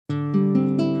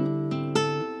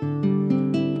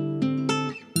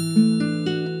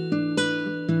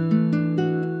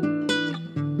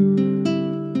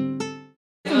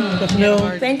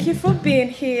afternoon. Thank you for being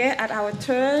here at our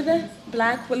third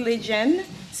Black Religion,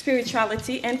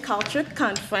 Spirituality, and Culture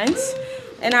Conference.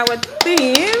 And our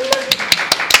theme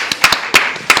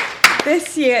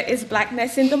this year is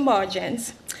Blackness in the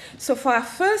Margins. So for our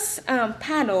first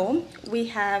panel, we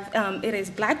have, it is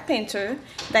Black Painter,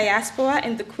 Diaspora,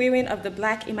 and the Queering of the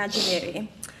Black Imaginary.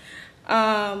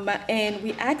 And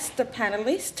we asked the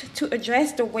panelists to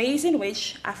address the ways in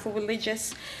which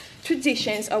Afro-religious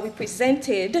traditions are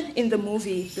represented in the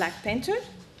movie Black Panther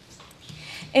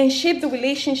and shape the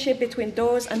relationship between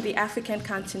those on the African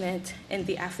continent and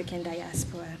the African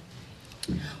diaspora.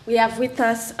 We have with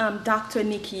us Dr.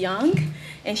 Nikki Young,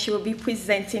 and she will be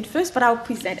presenting first, but I'll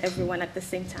present everyone at the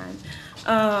same time.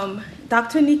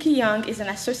 Dr. Nikki Young is an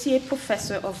associate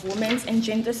professor of women's and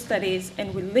gender studies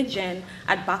and religion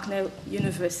at Bucknell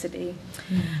University.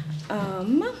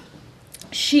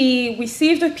 She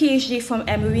received a PhD from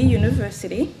Emory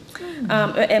University,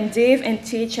 a MDiv and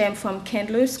THM from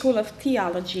Candler School of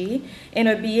Theology, and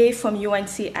a BA from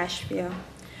UNC Asheville.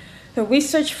 Her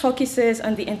research focuses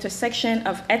on the intersection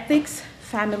of ethics,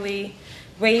 family,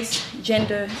 race,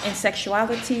 gender, and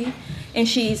sexuality, and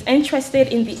she is interested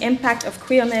in the impact of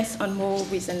queerness on moral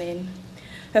reasoning.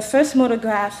 Her first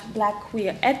monograph, Black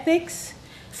Queer Ethics,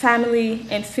 Family,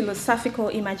 and Philosophical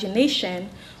Imagination,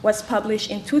 was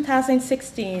published in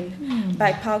 2016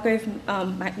 by Palgrave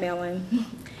Macmillan.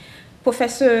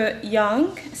 Professor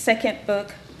Young's second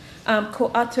book,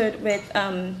 co-authored with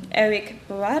Eric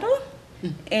Barato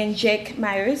and Jake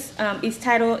Myers, is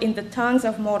titled In the Tongues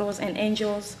of Mortals and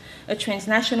Angels, a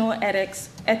Transnational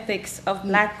Ethics of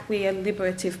Black Queer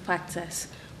Liberative Practice.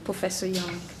 Professor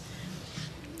Young.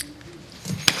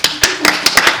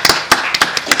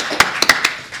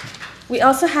 We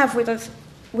also have with us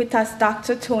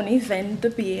Dr. Tony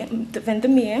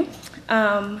Vandermeer,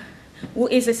 who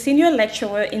is a senior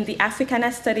lecturer in the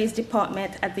Africana Studies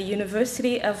Department at the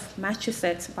University of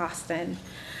Massachusetts, Boston.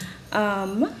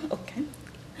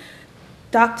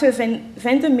 Dr.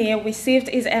 Vandermeer received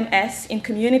his MS in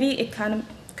Community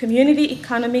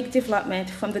Economic Development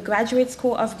from the Graduate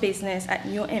School of Business at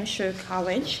New Hampshire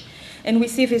College, and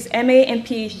received his MA and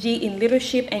PhD in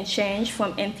Leadership and Change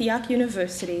from Antioch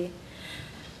University.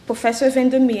 Professor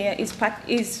Vandermeer is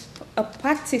a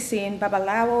practicing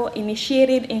Babalawo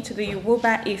initiated into the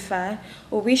Yoruba Ifa,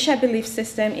 Orisha belief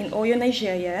system in Oyo,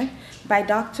 Nigeria, by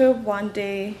Dr.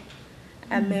 Wande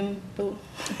Abimbola,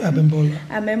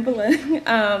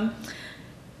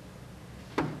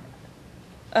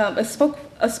 a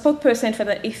spokesperson for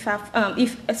the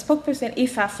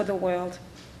Ifa for the world.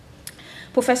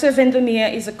 Professor Vandermeer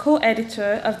is a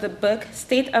co-editor of the book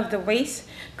State of the Race,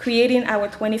 Creating Our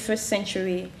 21st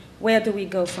Century. Where do we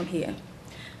go from here?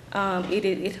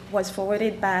 It was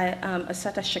forwarded by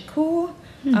Assata Shakur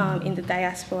in the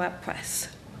Diaspora Press.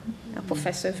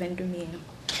 Professor Vandermeer.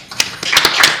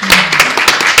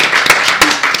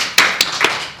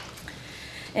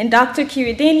 And Dr.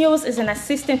 Kira Daniels is an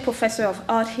assistant professor of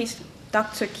art history.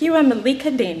 Dr. Kira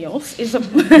Malika Daniels is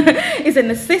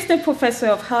an assistant professor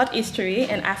of art history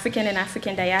and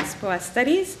African diaspora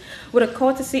studies with a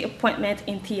courtesy appointment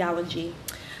in theology.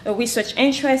 Her research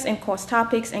interests and course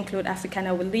topics include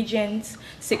Africana religions,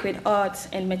 sacred arts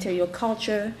and material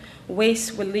culture,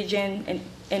 race, religion,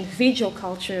 and visual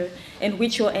culture, and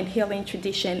ritual and healing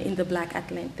tradition in the Black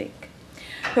Atlantic.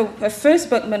 Her first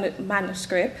book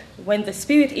manuscript, When the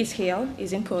Spirit is Healed,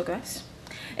 is in progress,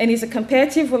 and is a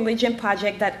comparative religion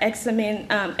project that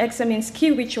examines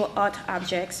key ritual art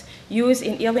objects used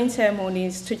in healing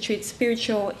ceremonies to treat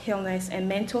spiritual illness and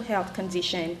mental health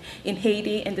conditions in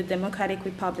Haiti and the Democratic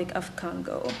Republic of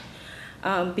Congo.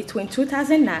 Between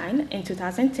 2009 and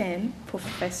 2010,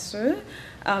 Professor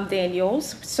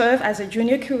Daniels served as a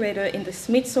junior curator in the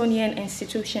Smithsonian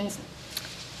Institution's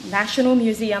National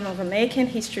Museum of American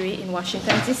History in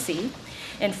Washington, D.C.,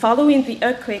 and following the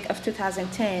earthquake of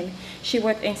 2010, she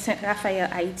worked in Saint Raphael,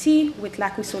 Haiti, with La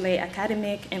Soleil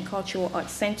Academic and Cultural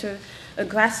Arts Center, a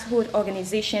grassroots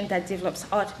organization that develops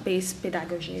art-based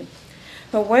pedagogy.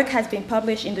 Her work has been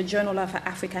published in the Journal of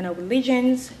Africana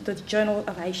Religions, the Journal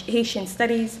of Haitian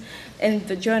Studies, and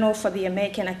the Journal for the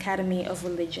American Academy of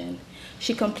Religion.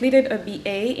 She completed a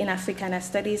BA in Africana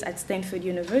Studies at Stanford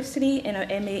University and her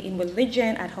MA in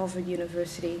Religion at Harvard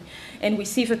University, and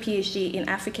received a PhD in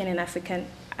African and African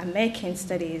American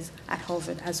Studies at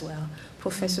Harvard as well.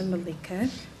 Professor Malika,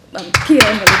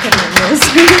 Kira Malika Daniels.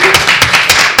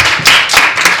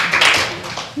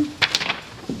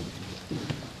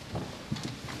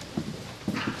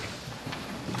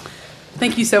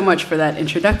 Thank you so much for that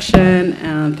introduction.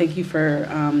 Thank you for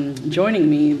joining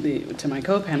me to my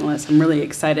co-panelists. I'm really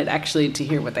excited actually to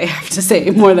hear what they have to say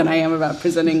more than I am about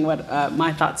presenting what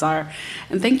my thoughts are.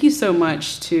 And thank you so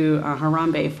much to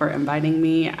Harambe for inviting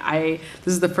me.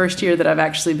 This is the first year that I've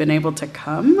actually been able to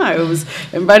come. I was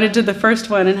invited to the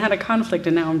first one and had a conflict,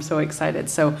 and now I'm so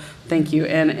excited. So thank you.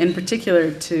 And in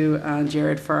particular to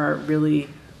Jared for our really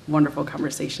wonderful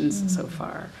conversations so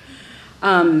far.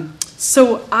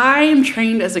 So I am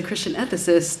trained as a Christian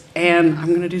ethicist, and I'm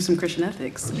going to do some Christian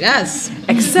ethics. Yes.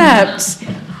 Except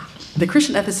the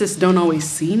Christian ethicists don't always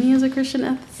see me as a Christian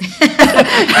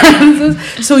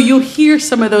ethicist. So you'll hear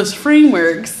some of those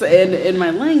frameworks in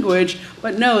my language,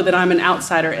 but know that I'm an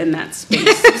outsider in that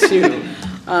space too.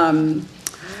 I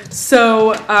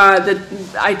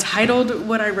titled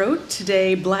what I wrote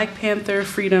today, Black Panther,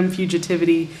 Freedom,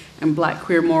 Fugitivity, and Black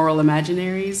Queer Moral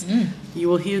Imaginaries. You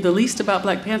will hear the least about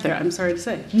Black Panther, I'm sorry to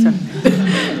say. So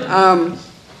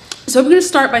I'm going to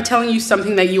start by telling you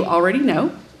something that you already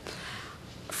know.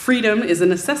 Freedom is a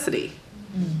necessity.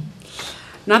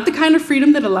 Not the kind of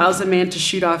freedom that allows a man to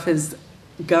shoot off his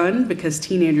gun because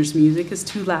teenagers' music is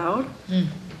too loud,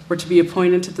 or to be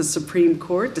appointed to the Supreme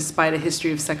Court despite a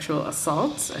history of sexual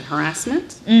assaults and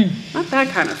harassment. Not that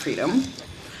kind of freedom.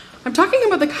 I'm talking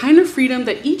about the kind of freedom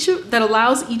that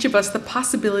allows each of us the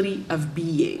possibility of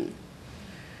being,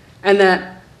 and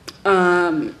a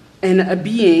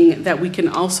being that we can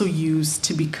also use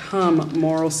to become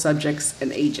moral subjects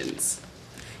and agents.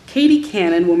 Katie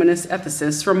Cannon, womanist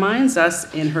ethicist, reminds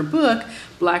us in her book,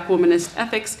 Black Womanist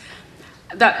Ethics,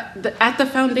 that at the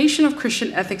foundation of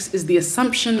Christian ethics is the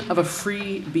assumption of a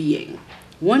free being.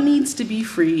 One needs to be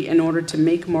free in order to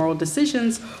make moral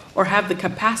decisions or have the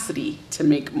capacity to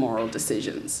make moral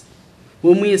decisions.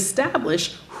 When we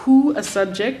establish who a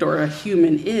subject or a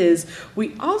human is,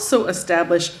 we also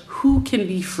establish who can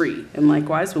be free. And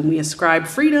likewise, when we ascribe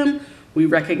freedom, we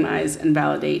recognize and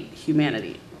validate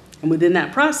humanity. And within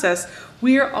that process,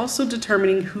 we are also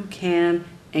determining who can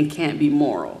and can't be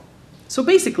moral. So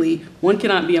basically, one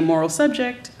cannot be a moral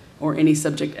subject or any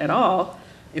subject at all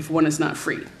if one is not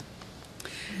free.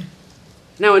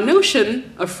 Now, a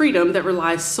notion of freedom that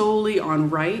relies solely on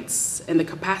rights and the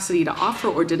capacity to offer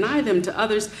or deny them to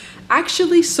others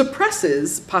actually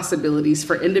suppresses possibilities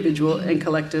for individual and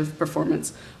collective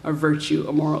performance of virtue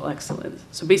or moral excellence.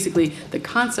 So basically, the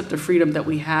concept of freedom that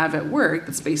we have at work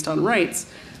that's based on rights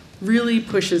really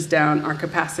pushes down our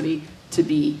capacity to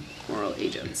be moral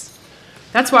agents.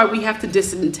 That's why we have to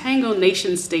disentangle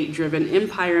nation-state-driven,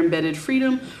 empire-embedded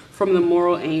freedom from the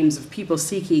moral aims of people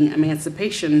seeking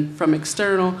emancipation from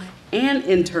external and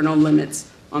internal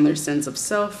limits on their sense of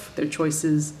self, their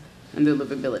choices, and their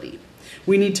livability.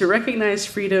 We need to recognize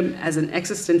freedom as an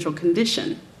existential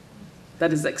condition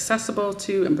that is accessible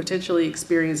to and potentially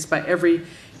experienced by every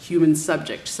human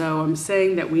subject. So I'm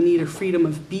saying that we need a freedom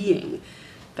of being,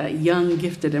 that young,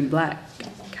 gifted, and Black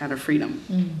kind of freedom.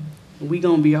 We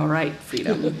gonna be all right,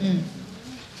 freedom.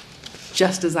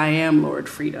 Just as I am, Lord,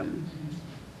 freedom.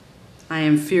 I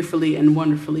am fearfully and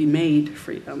wonderfully made,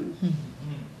 freedom.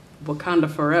 Wakanda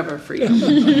forever, freedom.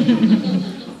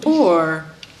 Or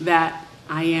that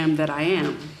I am,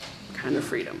 kind of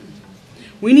freedom.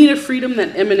 We need a freedom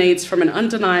that emanates from an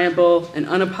undeniable and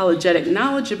unapologetic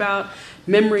knowledge about,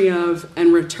 memory of,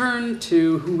 and return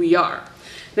to who we are.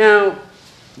 Now,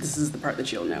 this is the part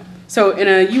that you'll know. So in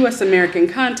a US American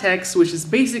context, which is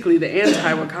basically the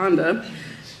anti-Wakanda,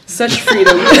 such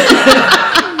freedom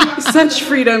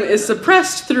is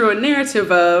suppressed through a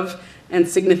narrative of and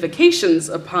significations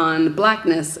upon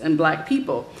Blackness and Black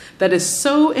people that is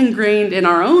so ingrained in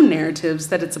our own narratives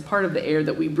that it's a part of the air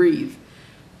that we breathe.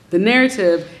 The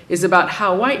narrative is about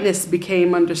how whiteness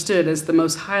became understood as the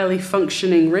most highly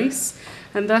functioning race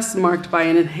and thus marked by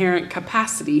an inherent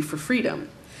capacity for freedom.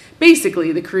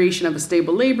 Basically, the creation of a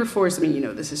stable labor force, I mean, you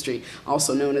know this history,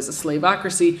 also known as a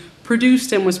slaveocracy,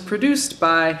 produced and was produced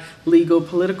by legal,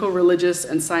 political, religious,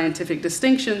 and scientific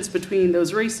distinctions between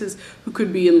those races who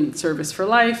could be in service for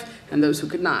life and those who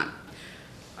could not.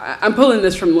 I'm pulling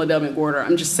this from Liddell McWhorter.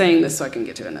 I'm just saying this so I can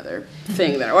get to another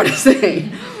thing that I want to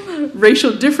say.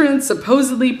 Racial difference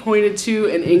supposedly pointed to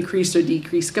an increased or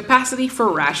decreased capacity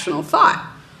for rational thought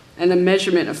and a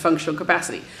measurement of functional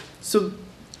capacity. So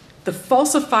the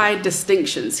falsified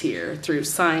distinctions here through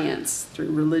science,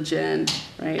 through religion,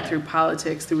 right, through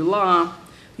politics, through law,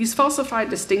 these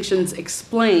falsified distinctions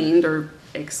explained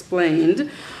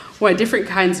why different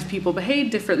kinds of people behave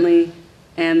differently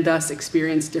and thus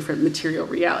experience different material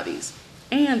realities.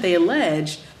 And they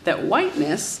alleged that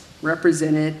whiteness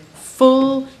represented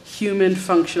full human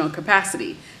functional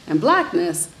capacity and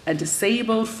Blackness a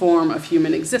disabled form of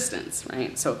human existence,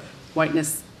 right? So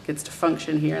Whiteness gets to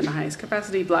function here in the highest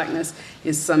capacity. Blackness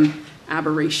is some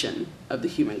aberration of the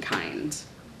humankind.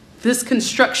 This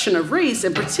construction of race,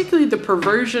 and particularly the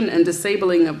perversion and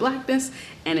disabling of blackness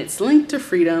and its link to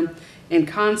freedom in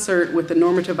concert with the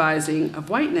normativizing of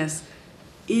whiteness,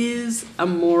 is a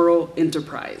moral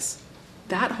enterprise.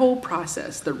 That whole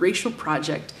process, the racial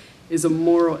project, is a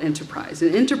moral enterprise,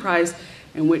 an enterprise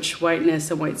in which whiteness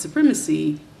and white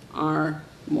supremacy are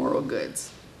moral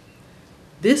goods.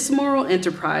 This moral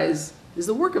enterprise is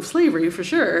the work of slavery, for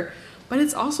sure, but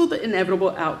it's also the inevitable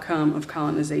outcome of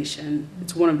colonization.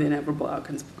 It's one of the inevitable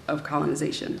outcomes of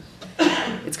colonization.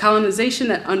 It's colonization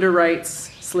that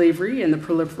underwrites slavery and the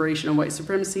proliferation of white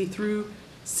supremacy through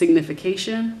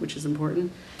signification, which is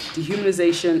important,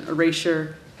 dehumanization,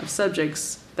 erasure of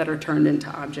subjects that are turned into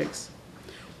objects.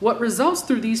 What results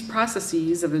through these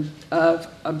processes of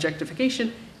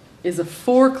objectification is a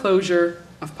foreclosure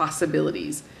of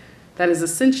possibilities that is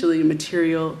essentially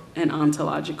material and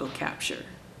ontological capture.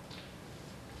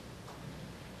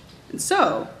 And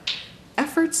so,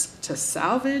 efforts to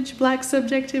salvage Black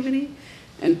subjectivity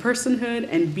and personhood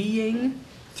and being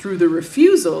through the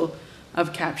refusal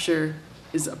of capture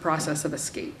is a process of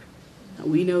escape. Now,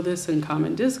 we know this in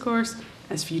common discourse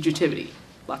as fugitivity.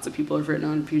 Lots of people have written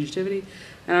on fugitivity,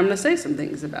 and I'm going to say some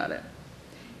things about it.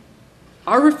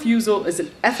 Our refusal is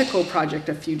an ethical project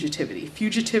of fugitivity.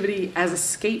 Fugitivity as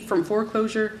escape from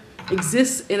foreclosure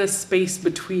exists in a space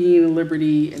between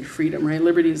liberty and freedom, right?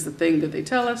 Liberty is the thing that they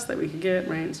tell us that we can get,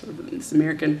 right? Sort of this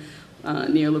American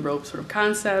neoliberal sort of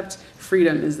concept.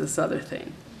 Freedom is this other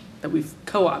thing that we've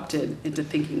co-opted into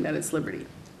thinking that it's liberty.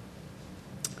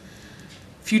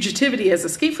 Fugitivity as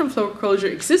escape from foreclosure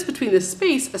exists between this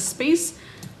space, a space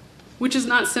which is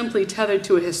not simply tethered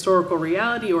to a historical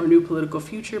reality or a new political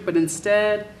future, but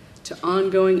instead to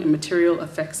ongoing and material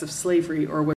effects of slavery,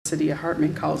 or what Saidiya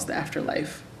Hartman calls the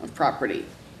afterlife of property.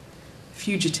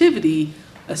 Fugitivity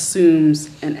assumes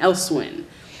an elsewhen,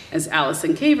 as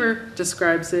Alison Kaver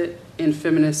describes it in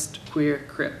Feminist Queer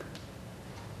Crip.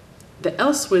 The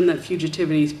elsewhen that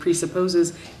fugitivity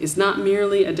presupposes is not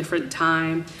merely a different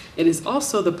time, it is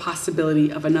also the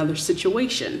possibility of another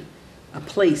situation, a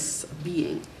place of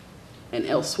being, an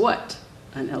else what,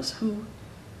 an else who,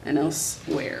 an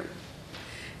elsewhere.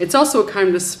 It's also a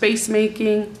kind of space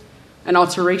making, an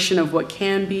alteration of what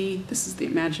can be, this is the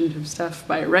imaginative stuff,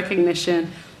 by a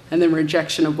recognition and then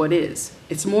rejection of what is.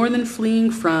 It's more than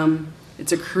fleeing from,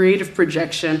 it's a creative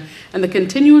projection and the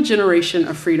continual generation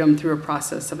of freedom through a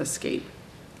process of escape.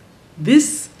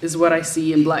 This is what I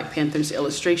see in Black Panther's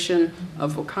illustration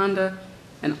of Wakanda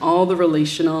and all the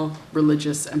relational,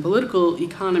 religious, and political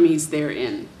economies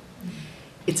therein.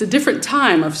 It's a different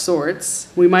time of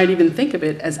sorts. We might even think of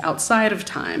it as outside of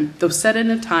time, though set in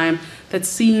a time that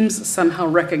seems somehow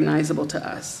recognizable to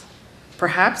us.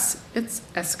 Perhaps it's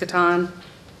eschaton,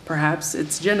 perhaps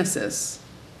it's Genesis,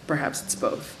 perhaps it's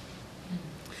both.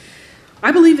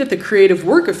 I believe that the creative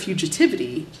work of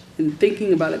fugitivity, in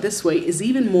thinking about it this way, is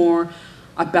even more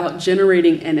about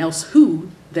generating an else who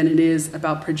than it is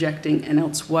about projecting an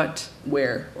else what,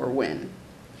 where, or when.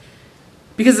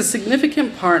 Because a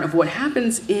significant part of what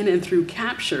happens in and through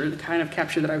capture, the kind of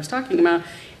capture that I was talking about,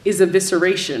 is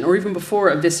evisceration, or even before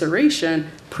evisceration,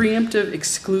 preemptive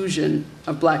exclusion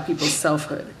of Black people's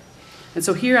selfhood. And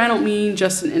so here I don't mean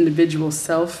just an individual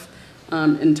self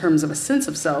in terms of a sense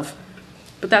of self,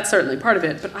 but that's certainly part of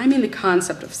it, but I mean the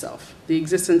concept of self. The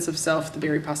existence of self, the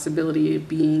very possibility of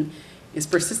being, is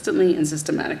persistently and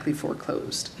systematically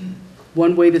foreclosed.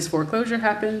 One way this foreclosure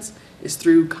happens is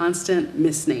through constant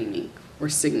misnaming or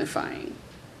signifying.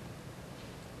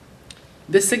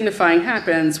 This signifying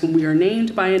happens when we are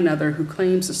named by another who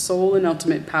claims the sole and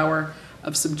ultimate power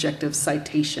of subjective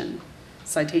citation.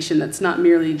 Citation that's not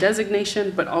merely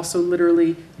designation, but also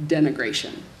literally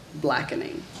denigration,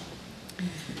 blackening.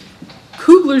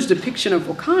 Kugler's depiction of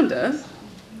Wakanda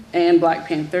and Black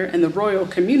Panther and the royal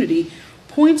community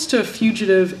points to a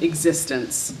fugitive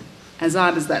existence, as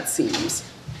odd as that seems.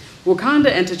 Wakanda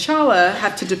and T'Challa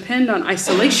have to depend on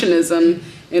isolationism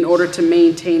in order to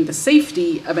maintain the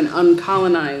safety of an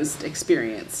uncolonized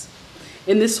experience.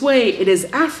 In this way, it is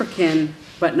African,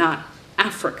 but not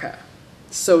Africa,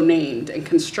 so named and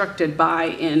constructed by,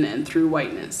 in, and through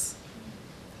whiteness.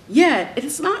 Yet, it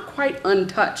is not quite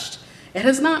untouched. It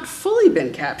has not fully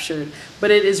been captured,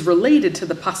 but it is related to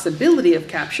the possibility of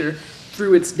capture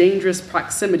through its dangerous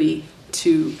proximity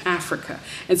to Africa.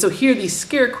 And so here these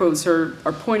scare quotes are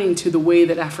pointing to the way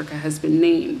that Africa has been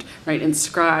named, right,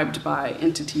 inscribed by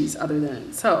entities other than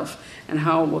itself, and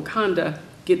how Wakanda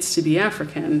gets to be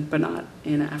African, but not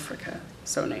in Africa,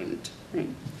 so named, right?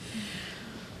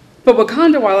 But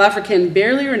Wakanda, while African,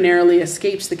 barely or narrowly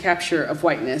escapes the capture of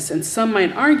whiteness, and some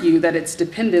might argue that its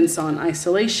dependence on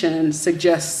isolation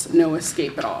suggests no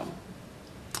escape at all.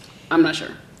 I'm not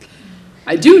sure.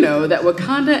 I do know that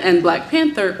Wakanda and Black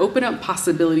Panther open up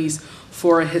possibilities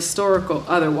for a historical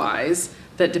otherwise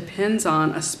that depends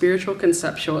on a spiritual,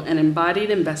 conceptual, and embodied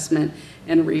investment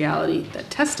in reality that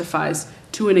testifies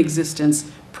to an existence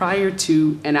prior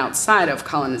to and outside of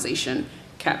colonization,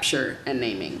 capture, and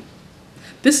naming.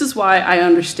 This is why I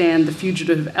understand the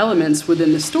fugitive elements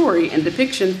within the story and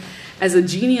depiction as a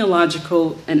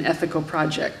genealogical and ethical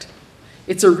project.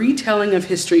 It's a retelling of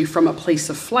history from a place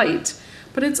of flight,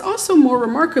 but it's also more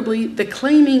remarkably the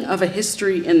claiming of a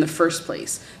history in the first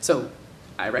place. So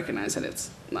I recognize that it's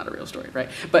not a real story, right?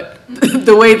 But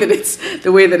the way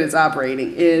that it's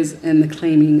operating is in the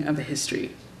claiming of a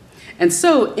history. And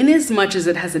so, inasmuch as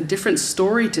it has a different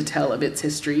story to tell of its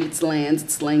history, its lands,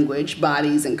 its language,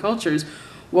 bodies, and cultures,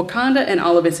 Wakanda and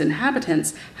all of its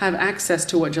inhabitants have access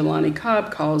to what Jelani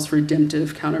Cobb calls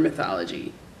redemptive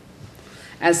counter-mythology.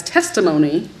 As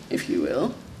testimony, if you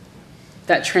will,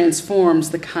 that transforms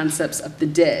the concepts of the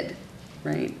dead,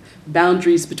 right?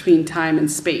 Boundaries between time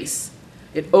and space.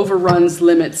 It overruns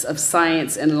limits of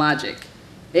science and logic.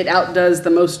 It outdoes the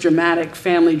most dramatic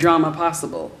family drama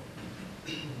possible.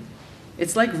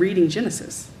 It's like reading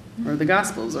Genesis or the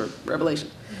Gospels or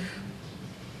Revelation.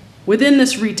 Within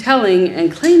this retelling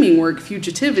and claiming work,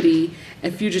 fugitivity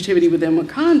and fugitivity within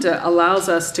Wakanda allows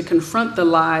us to confront the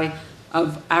lie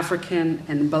of African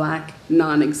and Black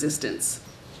non-existence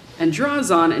and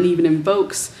draws on and even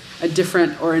invokes a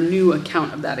different or a new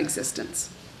account of that existence.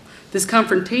 This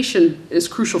confrontation is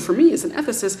crucial for me as an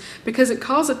ethicist because it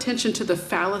calls attention to the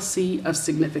fallacy of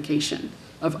signification,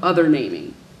 of other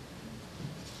naming,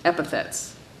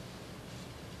 epithets.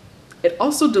 It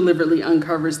also deliberately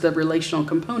uncovers the relational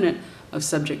component of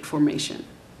subject formation,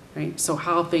 right? So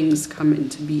how things come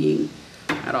into being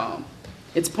at all.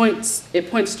 It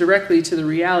points directly to the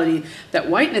reality that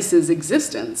whiteness's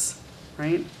existence,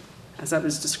 right? As I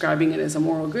was describing it as a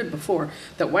moral good before,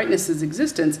 that whiteness's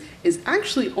existence is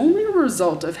actually only a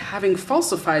result of having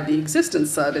falsified the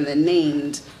existence of and then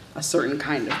named a certain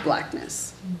kind of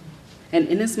Blackness. And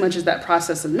inasmuch as that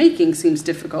process of making seems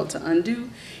difficult to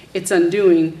undo, its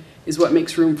undoing is what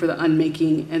makes room for the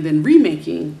unmaking and then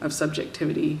remaking of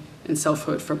subjectivity and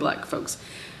selfhood for Black folks.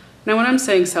 Now, when I'm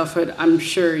saying selfhood, I'm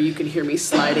sure you can hear me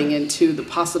sliding into the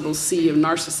possible sea of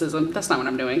narcissism. That's not what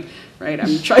I'm doing, right?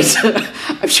 I'm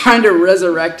trying to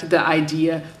resurrect the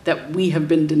idea that we have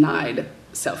been denied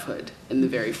selfhood in the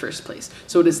very first place.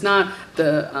 So it is not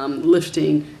the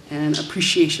lifting and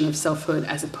appreciation of selfhood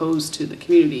as opposed to the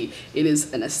community. It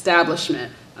is an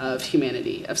establishment of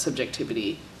humanity, of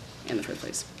subjectivity in the first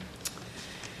place.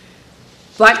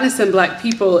 Blackness and Black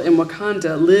people in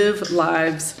Wakanda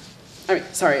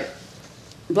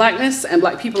Blackness and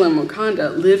Black people in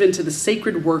Wakanda live into the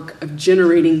sacred work of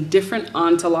generating different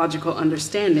ontological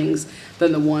understandings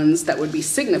than the ones that would be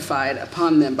signified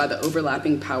upon them by the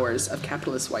overlapping powers of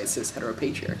capitalist white cis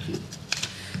heteropatriarchy.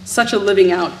 Such a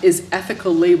living out is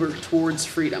ethical labor towards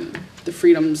freedom, the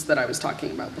freedoms that I was talking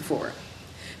about before.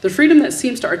 The freedom that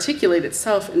seems to articulate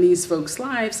itself in these folks'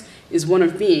 lives is one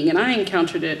of being, and I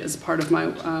encountered it as part of my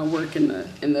work in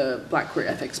the Black Queer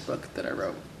Ethics book that I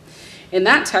wrote. In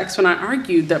that text, when I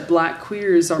argued that Black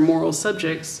queers are moral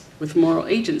subjects with moral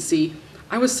agency,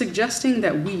 I was suggesting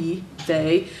that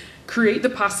they, create the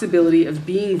possibility of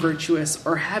being virtuous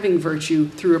or having virtue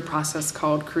through a process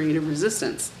called creative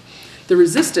resistance. The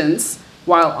resistance,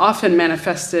 while often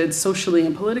manifested socially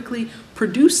and politically,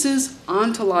 produces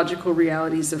ontological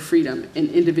realities of freedom in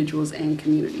individuals and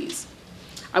communities.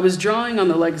 I was drawing on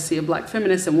the legacy of Black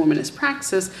feminist and womanist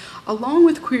praxis, along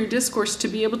with queer discourse, to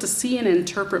be able to see and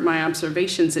interpret my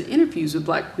observations in interviews with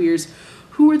Black queers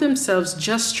who were themselves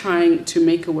just trying to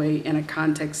make a way in a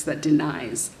context that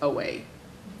denies a way.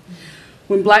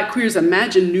 When Black queers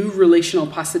imagine new relational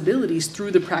possibilities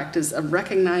through the practice of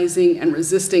recognizing and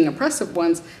resisting oppressive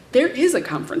ones, there is a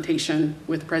confrontation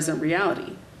with present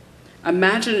reality.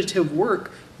 Imaginative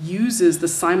work uses the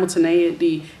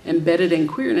simultaneity embedded in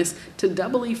queerness to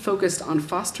doubly focus on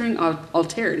fostering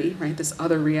alterity, right, this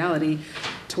other reality,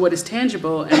 to what is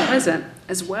tangible and present,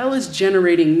 as well as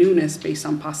generating newness based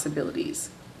on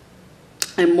possibilities.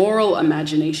 And moral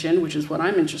imagination, which is what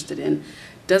I'm interested in,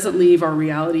 doesn't leave our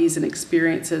realities and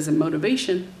experiences and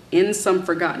motivation in some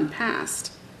forgotten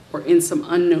past or in some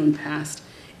unknown past.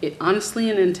 It honestly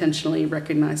and intentionally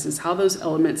recognizes how those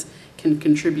elements can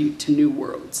contribute to new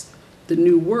worlds, the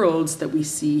new worlds that we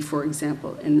see, for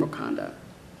example, in Wakanda.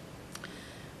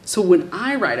 So when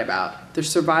I write about the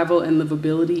survival and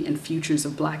livability and futures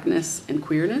of Blackness and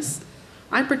queerness,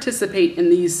 I participate in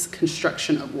these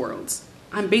construction of worlds.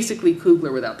 I'm basically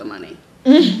Coogler without the money.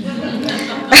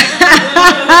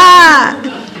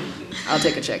 I'll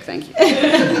take a check, thank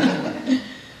you.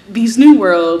 These new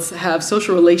worlds have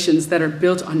social relations that are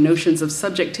built on notions of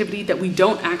subjectivity that we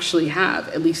don't actually have,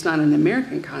 at least not in an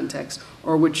American context,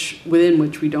 or within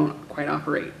which we don't quite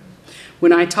operate.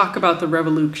 When I talk about the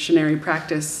revolutionary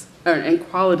practice and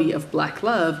quality of Black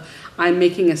love, I'm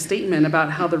making a statement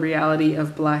about how the reality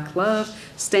of Black love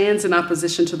stands in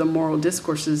opposition to the moral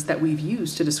discourses that we've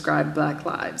used to describe Black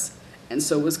lives. And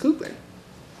so was Coogler.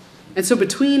 And so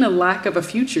between a lack of a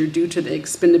future due to the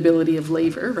expendability of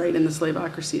labor, right, in the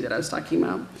slaveocracy that I was talking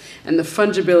about, and the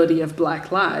fungibility of Black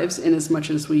lives in as much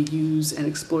as we use and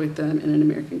exploit them in an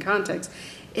American context,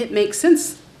 it makes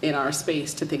sense in our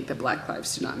space to think that Black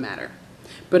lives do not matter.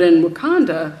 But in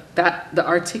Wakanda, that the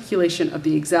articulation of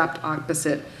the exact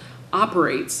opposite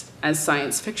operates as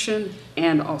science fiction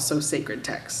and also sacred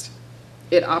text.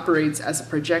 It operates as a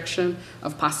projection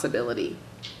of possibility.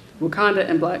 Wakanda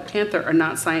and Black Panther are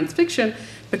not science fiction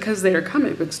because they are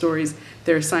comic book stories.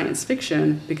 They're science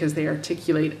fiction because they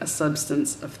articulate a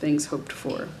substance of things hoped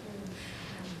for.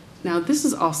 Now, this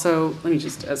is also, let me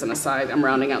just, as an aside, I'm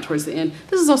rounding out towards the end.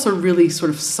 This is also really sort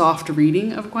of soft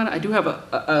reading of Wakanda. I do have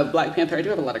a Black Panther. I do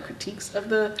have a lot of critiques of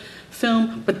the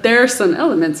film, but there are some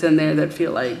elements in there that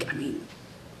feel like, I mean,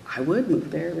 I would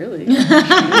move there, really.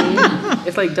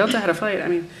 If like Delta had a flight, I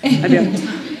mean, I'd be able.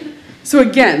 So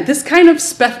again, this kind of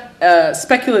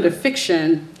speculative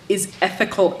fiction is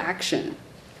ethical action.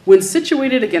 When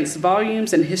situated against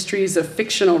volumes and histories of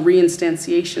fictional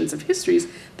reinstantiations of histories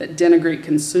that denigrate,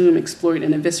 consume, exploit,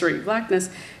 and eviscerate Blackness,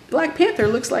 Black Panther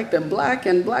looks like the Black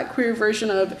and Black queer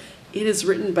version of "it is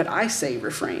written but I say"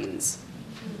 refrains.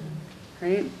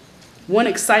 Right? One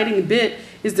exciting bit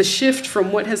is the shift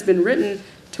from what has been written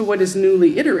to what is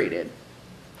newly iterated.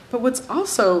 But what's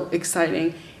also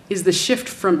exciting is the shift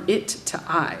from it to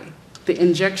I, the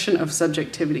injection of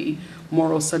subjectivity,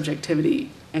 moral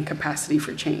subjectivity, and capacity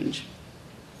for change.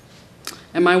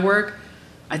 In my work,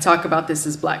 I talk about this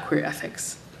as Black queer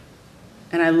ethics.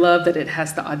 And I love that it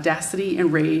has the audacity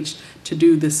and rage to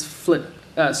do this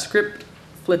script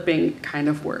flipping kind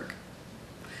of work.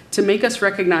 To make us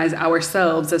recognize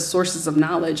ourselves as sources of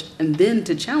knowledge and then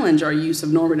to challenge our use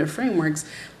of normative frameworks,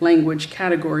 language,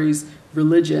 categories,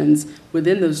 religions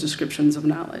within those descriptions of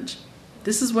knowledge.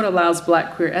 This is what allows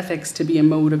Black queer ethics to be a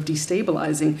mode of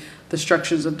destabilizing the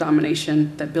structures of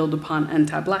domination that build upon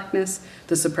anti-Blackness,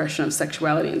 the suppression of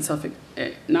sexuality and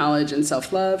self-knowledge and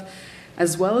self-love,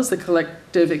 as well as the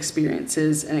collective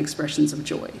experiences and expressions of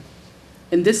joy.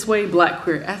 In this way, Black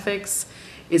queer ethics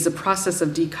is a process of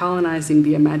decolonizing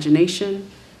the imagination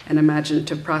and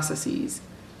imaginative processes.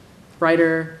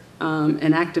 Writer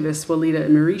and activist Walida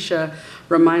Marisha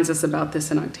reminds us about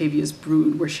this in Octavia's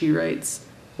Brood, where she writes,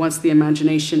 "Once the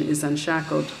imagination is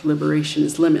unshackled, liberation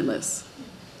is limitless.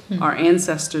 Our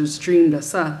ancestors dreamed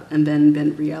us up and then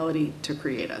bent reality to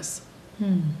create us."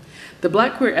 The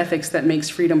Black queer ethics that makes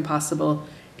freedom possible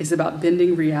is about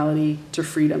bending reality to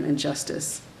freedom and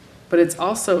justice. But it's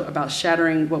also about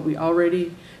shattering what we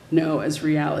already know as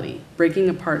reality, breaking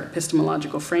apart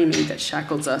epistemological framing that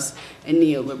shackles us in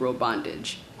neoliberal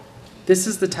bondage. This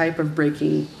is the type of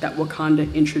breaking that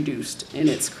Wakanda introduced in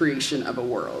its creation of a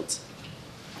world.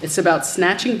 It's about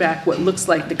snatching back what looks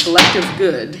like the collective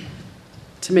good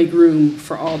to make room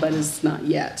for all that is not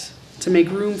yet, to make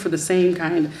room for the same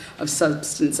kind of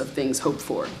substance of things hoped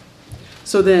for.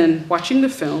 So then, watching the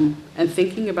film and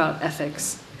thinking about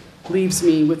ethics leaves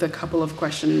me with a couple of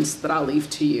questions that I'll leave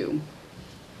to you.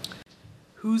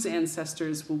 Whose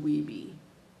ancestors will we be?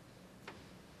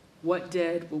 What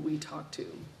dead will we talk to?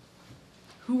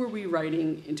 Who are we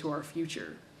writing into our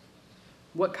future?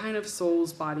 What kind of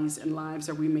souls, bodies, and lives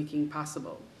are we making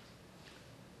possible?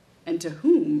 And to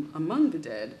whom among the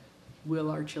dead will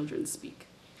our children speak?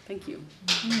 Thank you.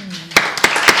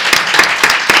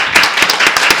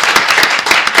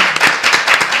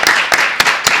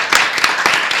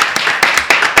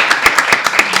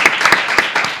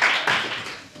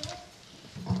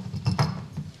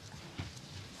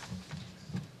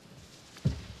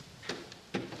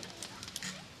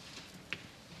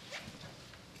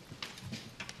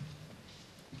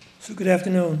 So good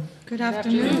afternoon. Good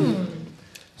afternoon.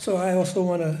 So I also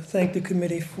want to thank the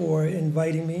committee for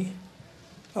inviting me.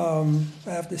 I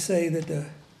have to say that the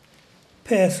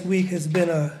past week has been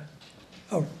a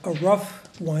rough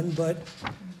one, but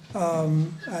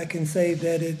I can say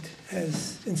that it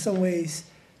has in some ways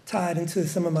tied into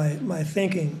some of my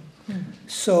thinking.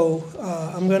 So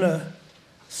I'm going to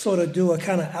sort of do a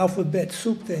kind of alphabet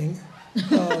soup thing.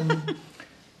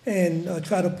 and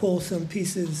try to pull some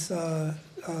pieces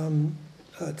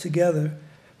together.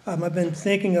 I've been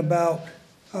thinking about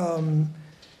the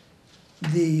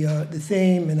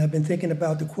theme, and I've been thinking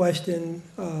about the question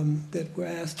that we're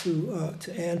asked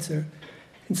to answer.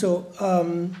 And so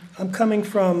I'm coming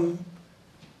from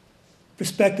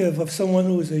perspective of someone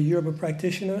who is a Yoruba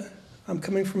practitioner. I'm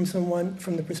coming from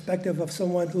the perspective of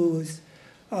someone who has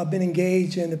been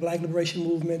engaged in the Black liberation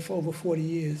movement for over 40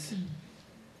 years.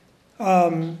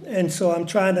 And so I'm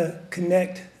trying to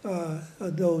connect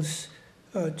those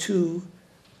two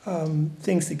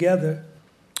things together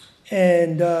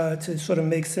and to sort of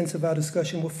make sense of our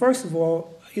discussion. Well, first of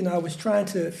all, I was trying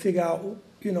to figure out,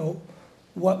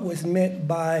 what was meant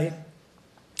by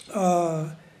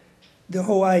the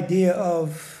whole idea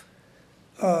of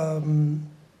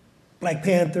Black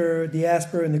Panther,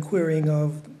 diaspora, and the queering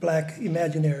of Black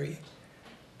imaginary.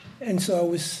 And so I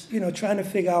was, trying to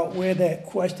figure out where that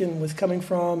question was coming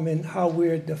from and how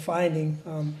we're defining,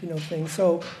 things.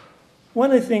 So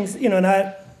one of the things, and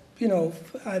I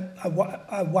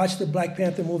watched the Black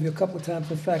Panther movie a couple of times.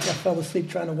 In fact, I fell asleep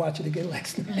trying to watch it again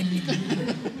last night.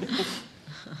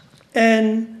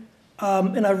 And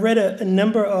I read a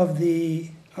number of the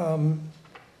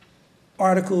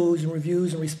articles and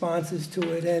reviews and responses to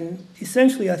it, and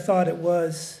essentially I thought it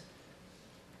was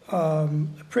a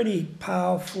pretty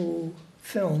powerful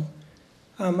film.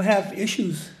 I have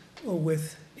issues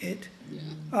with it,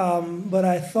 but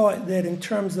I thought that in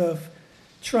terms of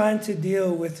trying to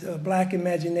deal with Black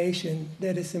imagination,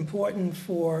 that it's important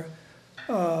for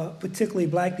particularly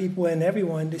Black people and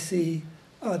everyone to see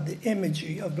the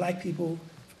imagery of Black people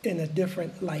in a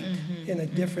different light, in a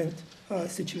different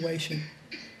situation.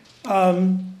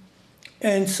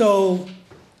 And so,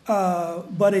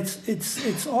 but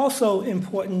it's also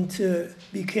important to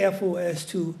be careful as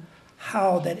to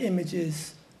how that image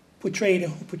is portrayed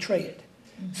and who portray it.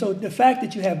 So the fact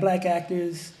that you have Black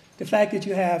actors, the fact that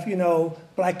you have,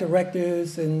 Black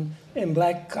directors and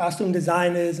Black costume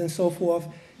designers and so forth,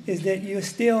 is that you're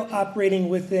still operating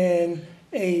within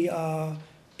a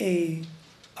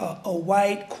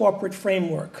white corporate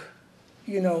framework,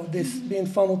 this being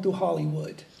funneled through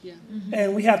Hollywood. Yeah.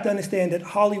 And we have to understand that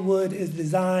Hollywood is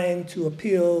designed to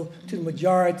appeal to the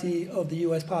majority of the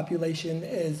U.S. population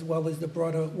as well as the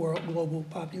broader world global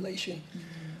population.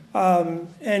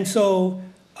 And so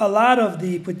a lot of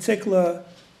the particular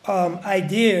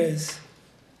ideas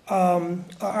are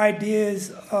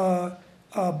ideas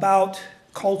about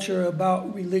culture,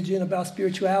 about religion, about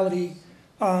spirituality,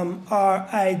 are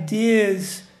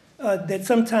ideas that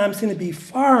sometimes tend to be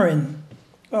foreign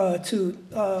to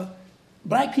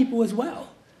Black people as well,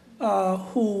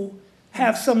 who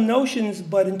have some notions,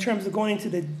 but in terms of going into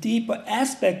the deeper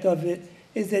aspect of it,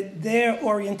 is that their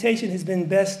orientation has been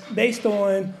based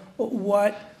on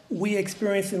what we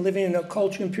experience in living in a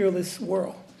culture imperialist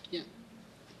world. Yeah.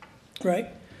 Right?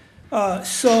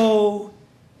 So,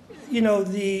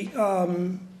 the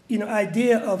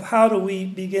idea of how do we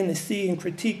begin to see and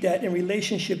critique that in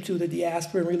relationship to the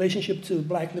diaspora, in relationship to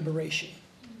Black liberation,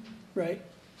 right?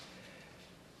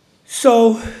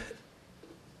 So,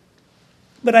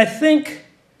 but I think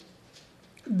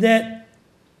that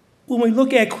when we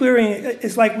look at queering,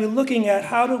 it's like we're looking at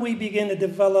how do we begin to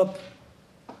develop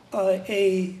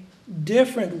a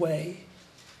different way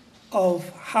of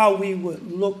how we would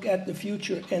look at the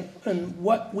future and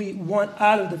what we want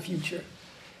out of the future.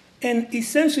 And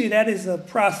essentially that is a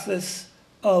process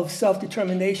of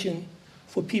self-determination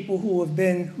for people who have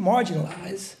been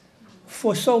marginalized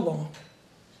for so long.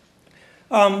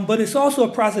 But it's also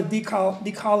a process of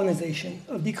decolonization,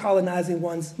 of decolonizing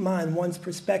one's mind, one's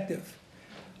perspective.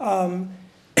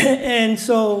 And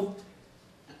so,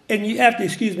 and you have to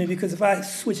excuse me because if I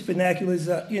switch vernaculars,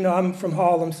 I'm from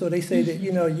Harlem, so they say that,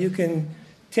 you can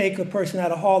take a person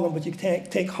out of Harlem, but you can't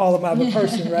take Harlem out of a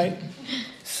person, right?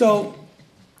 So,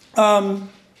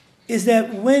 is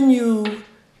that when you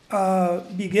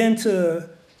begin to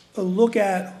look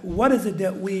at what is it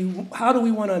that how do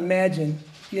we want to imagine,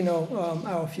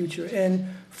 our future? And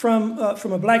from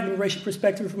a Black liberation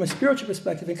perspective, from a spiritual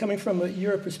perspective, and coming from a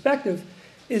Europe perspective,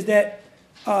 is that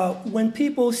when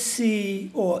people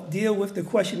see or deal with the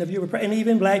question of Europe, and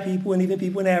even Black people and even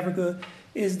people in Africa,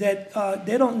 is that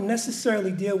they don't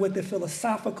necessarily deal with the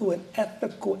philosophical and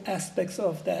ethical aspects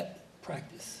of that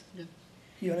practice. Yeah.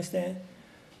 You understand?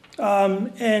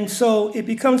 And so it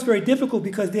becomes very difficult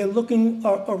because they're looking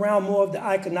around more of the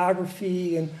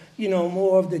iconography and,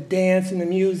 more of the dance and the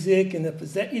music and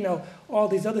the, all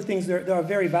these other things that are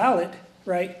very valid,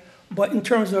 right? But in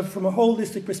terms of, from a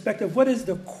holistic perspective, what is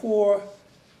the core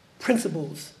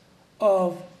principles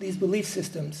of these belief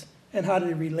systems and how do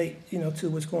they relate, to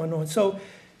what's going on? So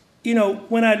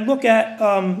when I look at,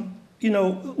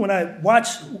 when I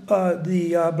watch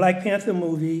the Black Panther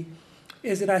movie,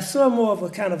 is that I saw more of a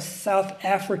kind of South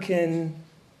African,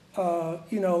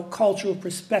 cultural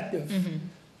perspective,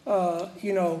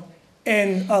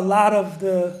 and a lot of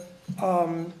the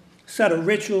set of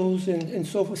rituals and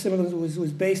so forth, symbolism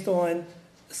was based on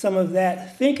some of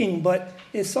that thinking, but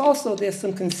it's also, there's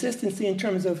some consistency in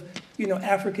terms of,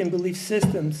 African belief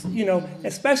systems,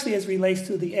 especially as relates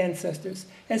to the ancestors,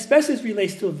 especially as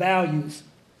relates to values.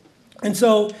 And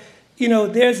so,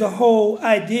 there's a whole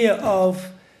idea of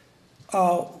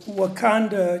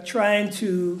Wakanda trying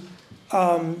to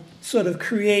sort of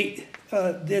create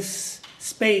this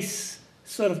space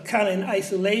sort of kind of in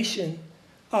isolation,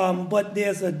 but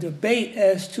there's a debate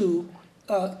as to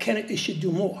it should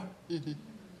do more. Mm-hmm.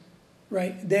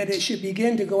 Right, that it should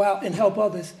begin to go out and help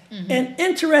others. Mm-hmm. And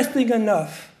interesting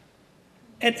enough,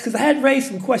 because I had raised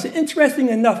some questions, interesting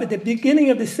enough, at the beginning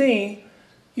of the scene,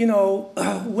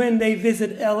 when they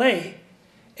visit LA,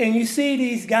 and you see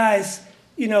these guys,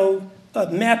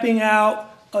 mapping out,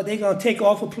 are they going to take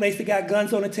off a place that got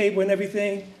guns on the table and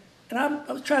everything? And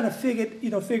I was trying to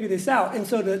figure this out. And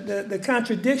so the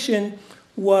contradiction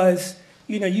was,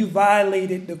 you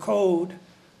violated the code,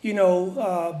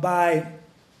 by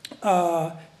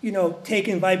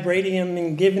taking vibranium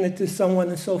and giving it to someone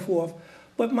and so forth.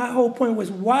 But my whole point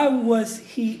was, why was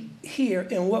he here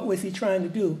and what was he trying to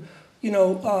do?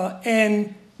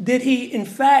 And did he, in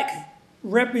fact,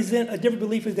 represent a different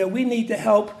belief is that we need to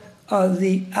help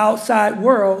the outside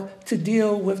world to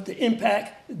deal with the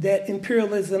impact that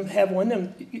imperialism have on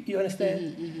them? You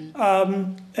understand?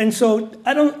 Mm-hmm. And so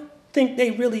I don't think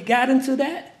they really got into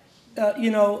that. A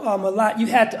lot. You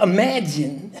had to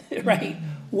imagine, right?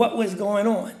 What was going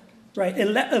on, right? It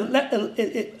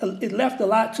left a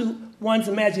lot to one's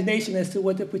imagination as to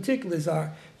what the particulars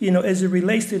are, as it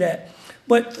relates to that.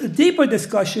 But a deeper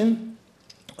discussion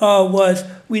was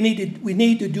we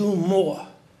need to do more,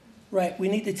 right? We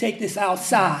need to take this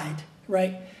outside,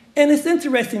 right? And it's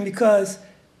interesting because,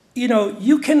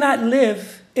 you cannot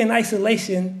live in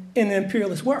isolation in an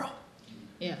imperialist world.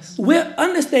 Yes. We're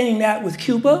understanding that with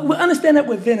Cuba. We're understanding that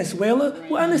with Venezuela.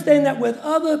 Right. We're understanding that with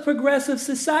other progressive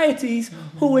societies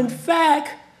who, in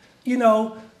fact,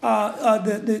 the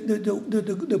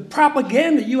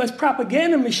propaganda, U.S.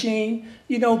 propaganda machine,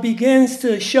 begins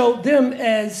to show them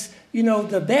as,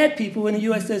 the bad people and the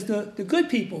U.S. as the good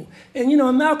people. And,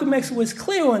 Malcolm X was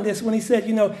clear on this when he said,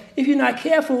 if you're not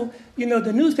careful,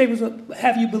 the newspapers will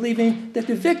have you believing that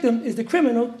the victim is the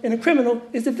criminal and the criminal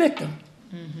is the victim.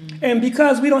 And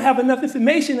because we don't have enough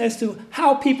information as to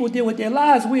how people deal with their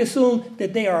lives, we assume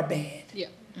that they are bad. Yeah.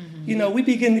 Mm-hmm. We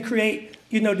begin to create,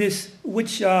 this,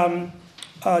 which Dr.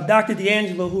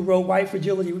 D'Angelo, who wrote White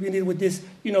Fragility, we begin with this,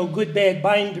 good, bad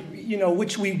binder,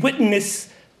 which we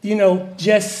witnessed,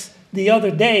 just the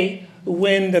other day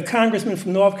when the congressman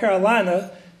from North Carolina,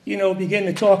 began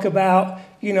to talk about,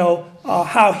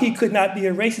 how he could not be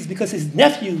a racist because his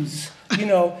nephews,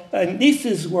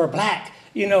 nieces were black.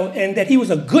 And that he was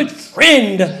a good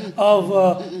friend of,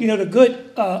 the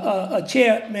good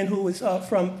chairman who was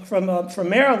from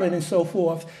Maryland and so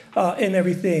forth, and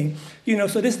everything.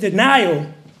 So this denial,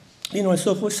 and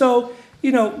so forth. So,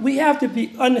 we have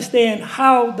to understand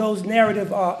how those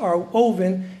narratives are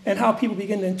woven and how people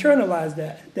begin to internalize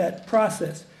that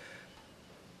process.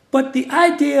 But the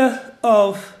idea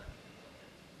of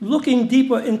looking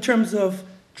deeper in terms of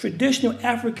traditional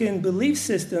African belief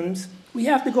systems, we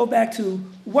have to go back to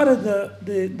what are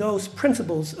those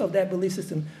principles of that belief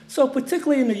system. So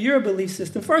particularly in the Yoruba belief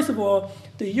system, first of all,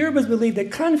 the Yorubas believe that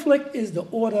conflict is the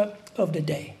order of the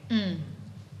day,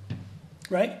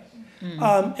 right?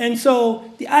 And so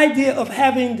the idea of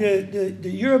having the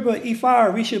Yoruba Ifa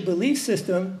or Orisha belief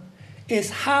system is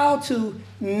how to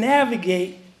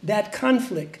navigate that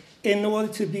conflict in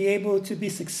order to be able to be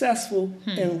successful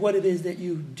in what it is that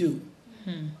you do.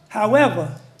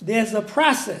 However, there's a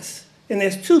process. And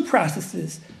there's two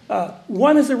processes.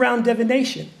 One is around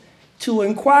divination, to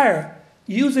inquire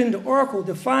using the oracle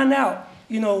to find out,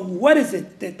 what is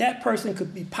it that person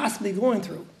could be possibly going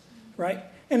through, right?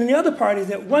 And then the other part is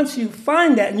that once you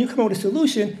find that and you come up with a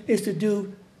solution, is to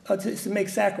to make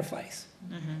sacrifice.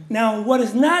 Mm-hmm. Now, what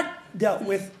is not dealt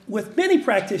with many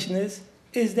practitioners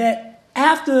is that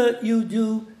after you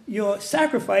do your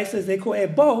sacrifice, as they call it,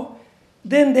 Ebo,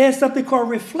 then there's something called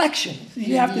reflection.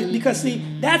 You have to, because see,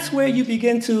 that's where you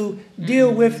begin to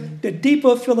deal with the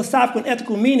deeper philosophical and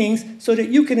ethical meanings so that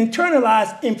you can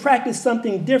internalize and practice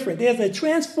something different. There's a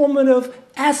transformative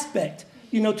aspect,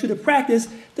 to the practice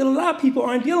that a lot of people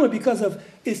aren't dealing with because of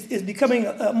it's becoming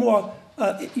a more,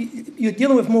 you're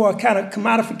dealing with more kind of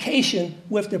commodification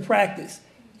with the practice.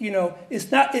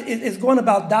 it's going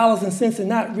about dollars and cents and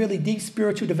not really deep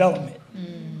spiritual development.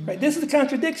 Right? This is a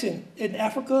contradiction in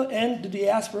Africa and the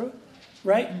diaspora,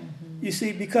 right? You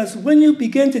see, because when you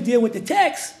begin to deal with the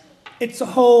text, it's a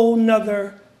whole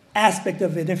nother aspect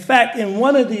of it. In fact, in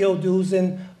one of the Odus,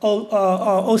 in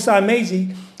Osai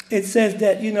Meiji, it says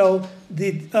that, the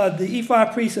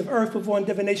Ifa priests of earth performed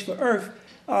divination for earth,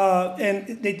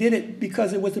 and they did it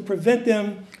because it was to prevent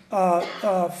them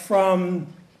from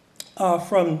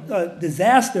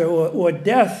disaster or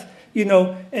death, and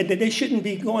that they shouldn't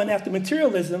be going after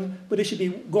materialism, but they should be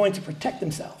going to protect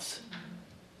themselves.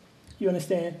 You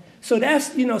understand? So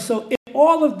that's, so in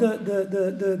all of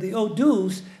the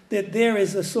Odus, that there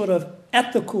is a sort of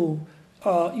ethical,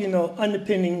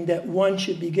 underpinning that one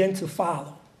should begin to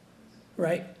follow,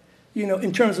 right?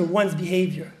 In terms of one's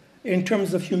behavior, in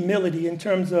terms of humility, in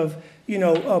terms of,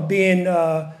 being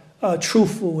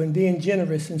truthful and being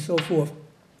generous and so forth.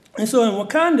 And so in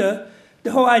Wakanda,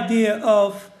 the whole idea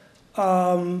of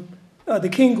the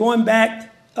king going back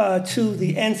to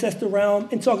the ancestor realm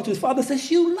and talking to his father says,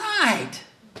 you lied.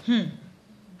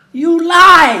 You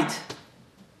lied.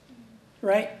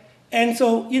 Right? And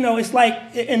so, it's like,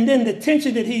 and then the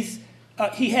tension that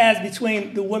he has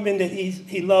between the women that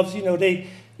he loves, it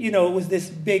was this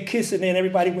big kiss and then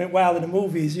everybody went wild in the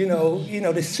movies,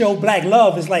 the show Black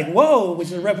Love is like, whoa, which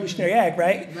is a revolutionary act,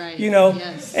 right? Right.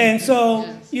 Yes. And so,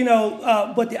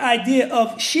 yes. But the idea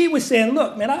of, she was saying,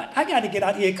 look, man, I got to get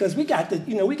out here because we got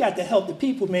to help the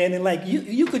people, man, and like,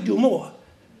 you could do more.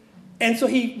 And so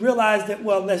he realized that,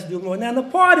 well, let's do more. Now, the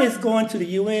part is going to the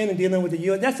UN and dealing with the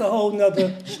UN. That's a whole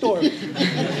nother story.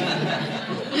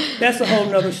 That's a whole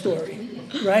nother story,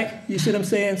 right? You see what I'm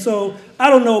saying? So I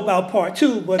don't know about part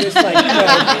 2, but it's like,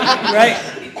 right?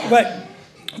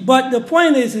 But the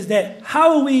point is that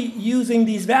how are we using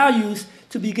these values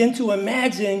to begin to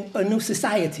imagine a new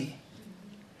society?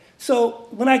 So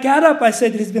when I got up, I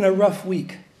said it's been a rough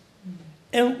week.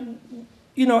 And,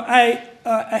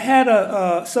 I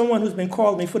had someone who's been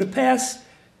calling me. For the past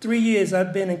 3 years,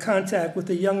 I've been in contact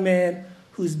with a young man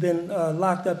who's been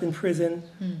locked up in prison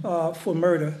for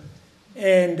murder.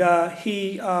 And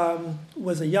he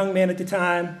was a young man at the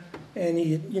time, and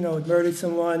he had murdered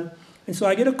someone. And so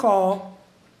I get a call,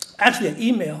 actually an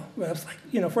email. Where I was like,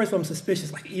 first of all, I'm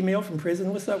suspicious, like email from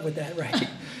prison, what's up with that, right?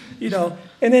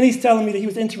 And then he's telling me that he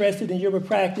was interested in yoga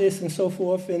practice and so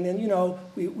forth. And then,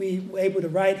 we were able to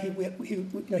write.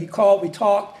 He called, we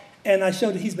talked, and I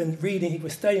showed that he's been reading, he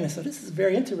was studying. So this is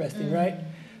very interesting, right?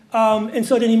 And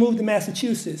so then he moved to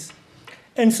Massachusetts.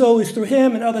 And so it's through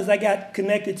him and others I got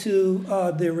connected to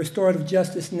the Restorative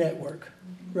Justice Network,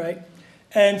 right?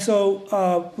 And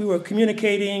so we were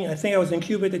communicating. I think I was in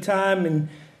Cuba at the time, and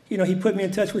he put me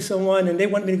in touch with someone, and they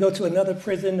wanted me to go to another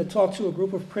prison to talk to a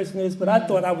group of prisoners, but I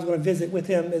thought I was going to visit with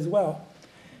him as well.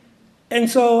 And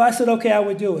so I said, okay, I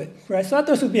would do it, right? So I thought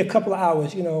this would be a couple of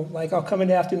hours, like I'll come in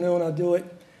the afternoon, I'll do it.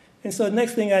 And so the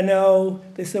next thing I know,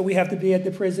 they said we have to be at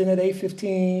the prison at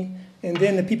 8:15. And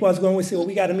then the people I was going with said, well,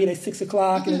 we got to meet at 6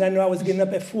 o'clock. And then I know I was getting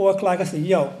up at 4 o'clock. I said,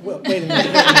 yo, well, wait a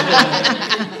minute.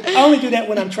 I only do that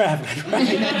when I'm traveling, right?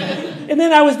 And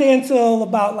then I was there until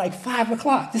about like 5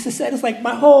 o'clock. This is sad. It's like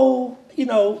my whole,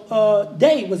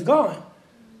 day was gone.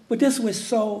 But this was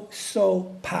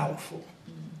so powerful,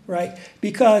 right?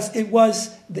 Because it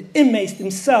was the inmates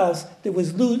themselves that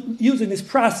was using this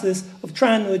process of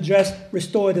trying to address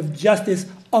restorative justice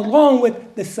along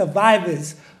with the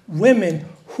survivors, women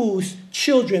whose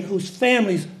children, whose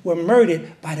families were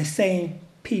murdered by the same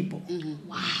people.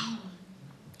 Wow.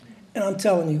 And I'm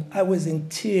telling you, I was in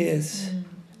tears.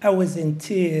 I was in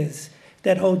tears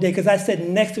that whole day because I sat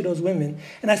next to those women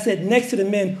and I sat next to the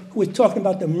men who were talking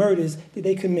about the murders that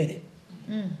they committed.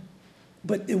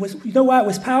 But it was, why it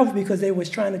was powerful? Because they was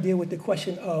trying to deal with the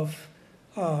question of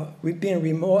being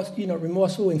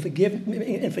remorseful and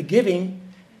forgiving,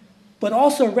 but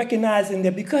also recognizing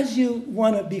that because you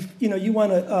want to be,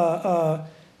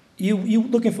 you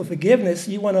looking for forgiveness,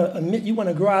 you want to admit, you want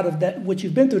to grow out of that, what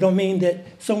you've been through, don't mean that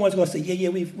someone's going to say, yeah,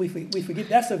 we forgive.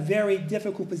 That's a very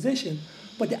difficult position.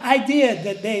 But the idea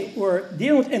that they were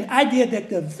dealing with, an idea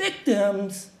that the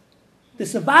victims, the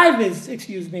survivors,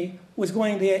 was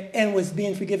going there and was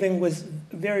being forgiven was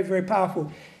very, very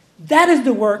powerful. That is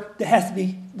the work that has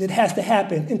to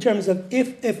happen in terms of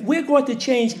if we're going to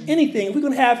change anything, if we're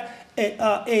going to have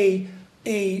a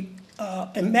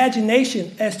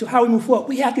imagination as to how we move forward,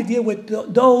 we have to deal with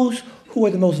those who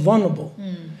are the most vulnerable.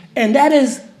 And that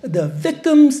is the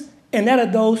victims, and that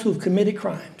are those who've committed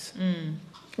crimes.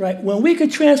 Right? When we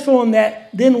could transform that,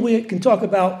 then we can talk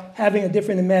about having a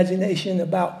different imagination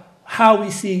about how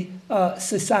we see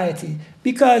society.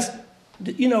 Because,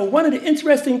 one of the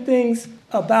interesting things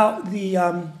about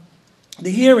the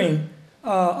hearing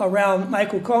around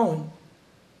Michael Cohen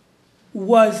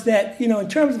was that, in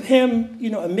terms of him,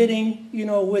 admitting,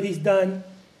 what he's done,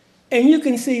 and you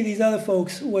can see these other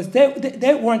folks was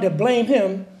they wanted to blame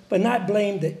him, but not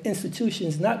blame the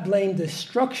institutions, not blame the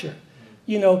structure,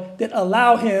 that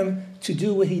allow him to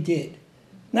do what he did.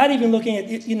 Not even looking at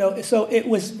it, so it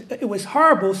was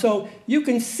horrible. So you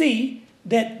can see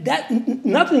that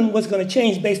nothing was going to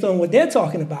change based on what they're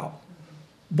talking about.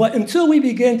 But until we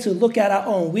begin to look at our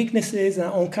own weaknesses and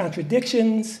our own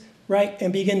contradictions, right,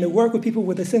 and begin to work with people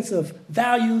with a sense of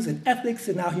values and ethics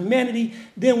and our humanity,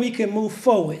 then we can move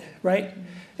forward, right?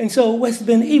 And so what's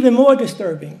been even more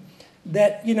disturbing,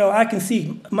 that, I can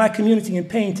see my community in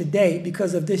pain today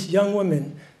because of this young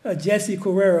woman, Jessie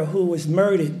Carrera, who was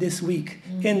murdered this week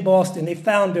in Boston. They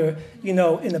found her, in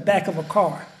the back of a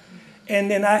car.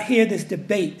 And then I hear this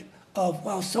debate of,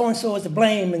 well, so-and-so is to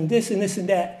blame and this and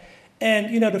that.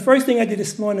 And, the first thing I did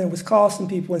this morning was call some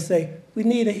people and say, we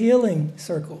need a healing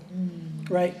circle,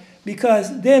 right?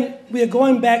 Because then we are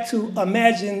going back to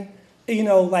imagine,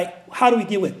 how do we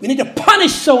deal with it? We need to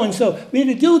punish so-and-so. We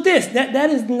need to do this. That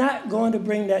is not going to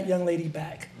bring that young lady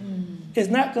back. It's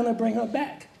not going to bring her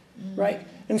back, right?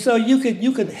 And so you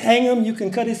could hang him, you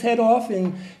can cut his head off,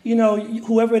 and,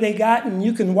 whoever they got, and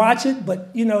you can watch it, but,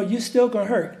 you're still going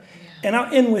to hurt. Yeah. And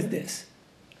I'll end with this.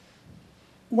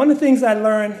 One of the things I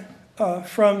learned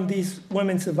from these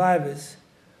women survivors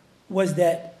was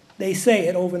that they say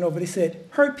it over and over. They said,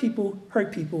 hurt people,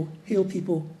 heal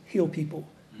people,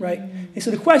 right? And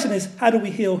so the question is, how do we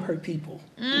heal hurt people,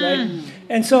 right?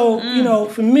 And so,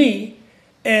 for me,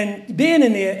 and being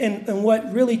in there, and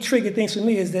what really triggered things for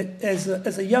me is that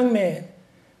as a young man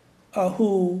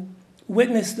who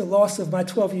witnessed the loss of my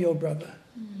 12-year-old brother,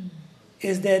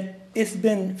 is that it's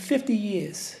been 50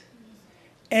 years,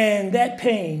 and that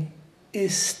pain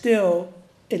is still,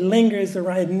 it lingers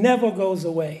around, it never goes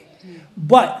away.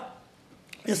 But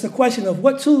it's a question of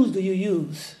what tools do you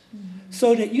use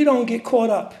so that you don't get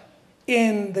caught up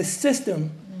in the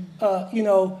system, that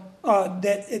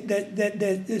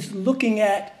is looking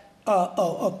at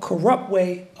a corrupt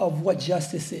way of what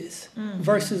justice is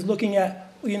versus looking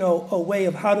at, a way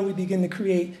of how do we begin to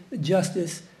create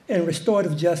justice and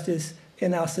restorative justice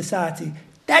in our society.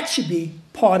 That should be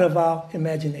part of our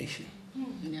imagination.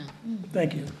 Yeah.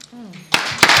 Thank you.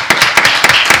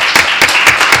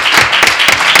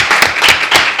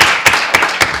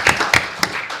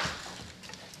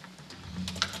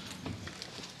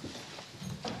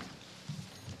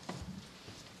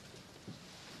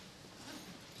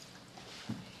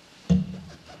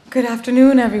 Good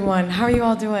afternoon, everyone. How are you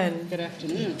all doing? Good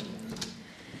afternoon.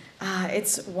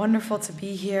 It's wonderful to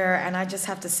be here, and I just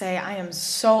have to say I am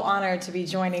so honored to be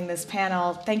joining this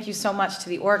panel. Thank you so much to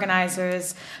the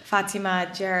organizers, Fatima,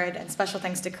 Jared, and special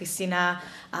thanks to Christina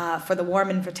for the warm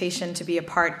invitation to be a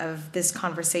part of this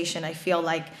conversation. I feel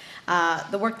like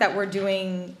the work that we're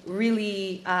doing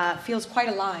really feels quite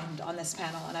aligned on this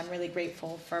panel, and I'm really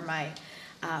grateful for my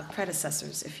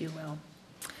predecessors, if you will.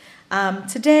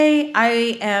 Today,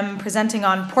 I am presenting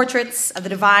on portraits of the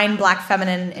divine Black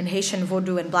feminine in Haitian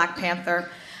Vodou and Black Panther.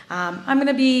 I'm going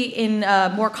to be in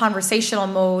a more conversational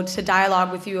mode to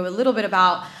dialogue with you a little bit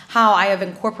about how I have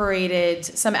incorporated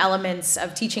some elements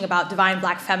of teaching about divine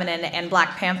Black feminine and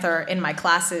Black Panther in my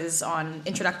classes on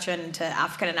Introduction to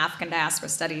African and African Diaspora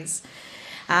Studies.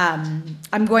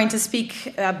 I'm going to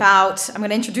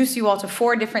introduce you all to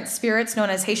 4 different spirits known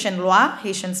as Haitian Loa,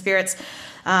 Haitian spirits.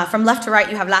 From left to right,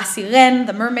 you have La Sirène,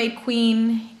 the mermaid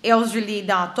queen, Erzulie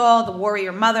Dantor, the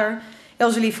warrior mother,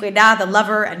 Erzulie Freda, the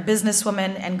lover and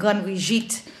businesswoman, and Grande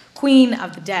Brigitte, queen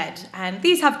of the dead. And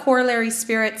these have corollary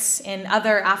spirits in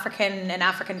other African and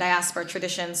African diaspora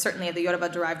traditions, certainly the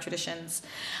Yoruba-derived traditions.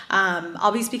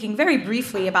 I'll be speaking very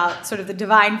briefly about sort of the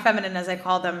divine feminine, as I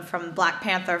call them, from Black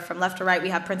Panther. From left to right, we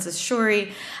have Princess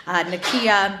Shuri,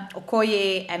 Nakia,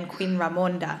 Okoye, and Queen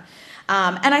Ramonda.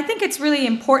 And I think it's really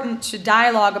important to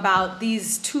dialogue about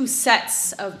these 2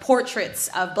 sets of portraits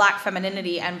of Black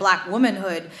femininity and Black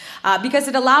womanhood because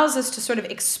it allows us to sort of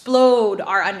explode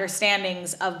our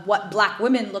understandings of what Black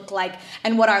women look like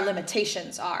and what our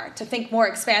limitations are, to think more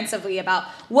expansively about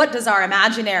what does our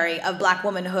imaginary of Black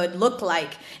womanhood look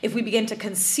like if we begin to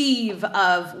conceive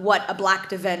of what a Black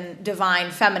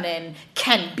divine feminine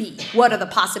can be. What are the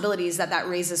possibilities that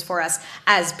raises for us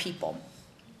as people?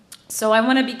 So I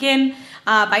want to begin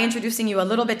by introducing you a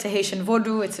little bit to Haitian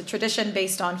Vodou. It's a tradition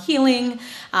based on healing,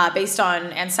 based on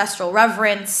ancestral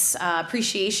reverence,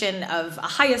 appreciation of a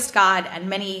highest God and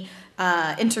many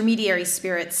intermediary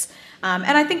spirits.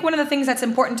 And I think one of the things that's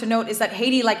important to note is that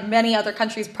Haiti, like many other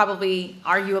countries, probably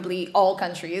arguably all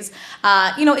countries,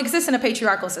 exists in a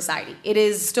patriarchal society. It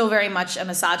is still very much a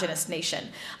misogynist nation.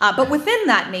 But within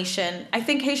that nation, I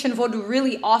think Haitian Vodou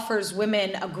really offers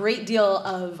women a great deal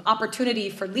of opportunity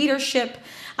for leadership.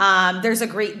 There's a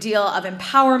great deal of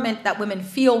empowerment that women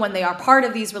feel when they are part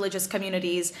of these religious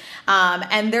communities.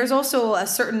 And there's also a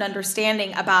certain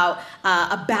understanding about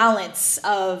a balance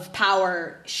of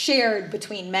power shared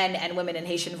between men and women in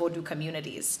Haitian Vodou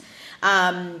communities.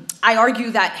 I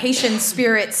argue that Haitian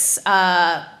spirits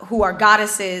who are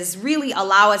goddesses really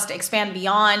allow us to expand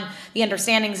beyond the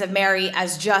understandings of Mary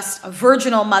as just a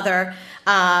virginal mother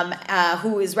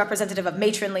who is representative of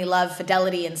matronly love,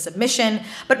 fidelity, and submission,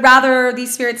 but rather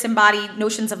these spirits embody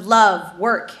notions of love,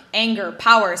 work, anger,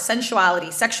 power,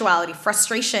 sensuality, sexuality,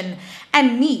 frustration,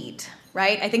 and need.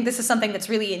 Right? I think this is something that's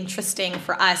really interesting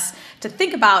for us to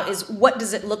think about is what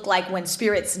does it look like when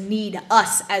spirits need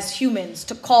us as humans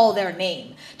to call their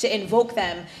name, to invoke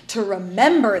them, to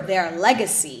remember their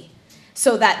legacy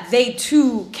so that they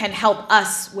too can help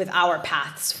us with our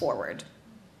paths forward.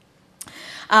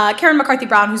 Karen McCarthy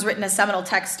Brown, who's written a seminal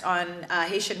text on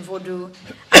Haitian Vodou,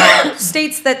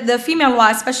 states that the female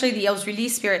lois, especially the Elzuli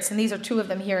spirits, and these are two of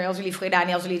them here, Elzuli Freda and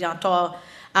Elzuli Dantor,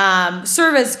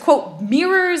 serve as, quote,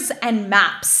 mirrors and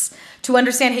maps to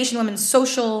understand Haitian women's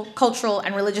social, cultural,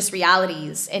 and religious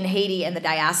realities in Haiti and the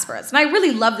diasporas. And I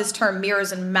really love this term,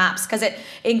 mirrors and maps, because it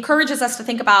encourages us to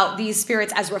think about these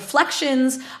spirits as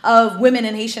reflections of women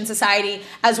in Haitian society,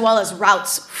 as well as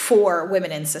routes for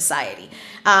women in society.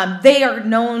 They are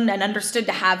known and understood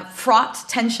to have fraught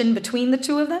tension between the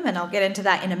two of them, and I'll get into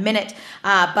that in a minute.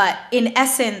 But in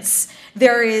essence,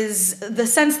 there is the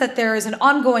sense that there is an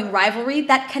ongoing rivalry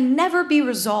that can never be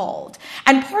resolved.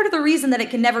 And part of the reason that it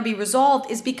can never be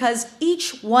resolved is because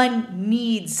each one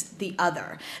needs the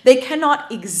other. They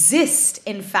cannot exist,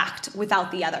 in fact,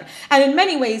 without the other. And in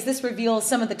many ways, this reveals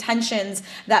some of the tensions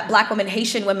that Black women,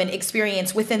 Haitian women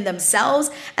experience within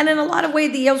themselves. And in a lot of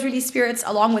ways, the Elzuli spirits,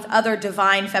 along with other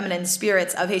divine feminine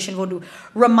spirits of Haitian Vodou,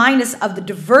 remind us of the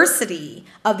diversity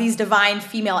of these divine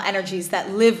female energies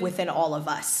that live within all of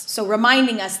us. So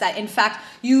reminding us that, in fact,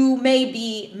 you may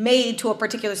be made to a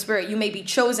particular spirit, you may be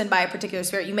chosen by a particular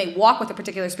spirit, you may walk with a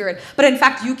particular spirit, but in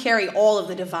fact, you carry all of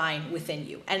the divine within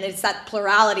you. And it's that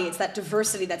plurality, it's that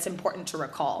diversity that's important to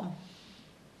recall.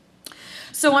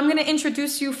 So I'm going to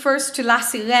introduce you first to La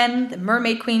Sirène, the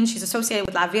mermaid queen. She's associated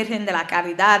with La Virgen de la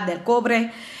Caridad del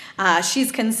Cobre.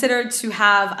 She's considered to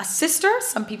have a sister,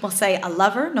 some people say a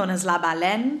lover, known as La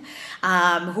Baleine,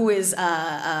 who is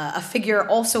a figure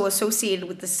also associated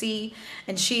with the sea.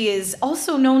 And she is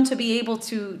also known to be able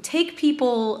to take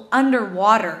people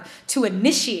underwater to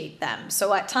initiate them.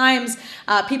 So at times,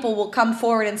 people will come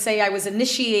forward and say, I was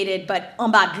initiated, but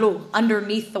en bas de l'eau,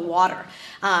 underneath the water.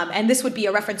 And this would be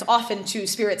a reference often to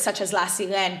spirits such as La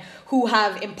Sirène, who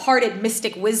have imparted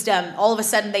mystic wisdom. All of a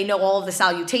sudden, they know all of the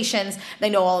salutations, they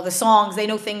know all of the songs, they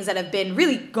know things that have been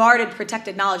really guarded,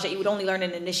 protected knowledge that you would only learn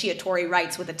in initiatory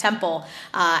rites with a temple,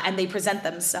 and they present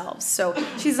themselves. So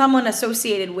she's someone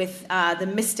associated with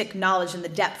the mystic knowledge in the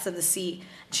depths of the sea.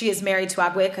 She is married to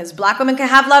Agwe because Black women can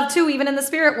have love too, even in the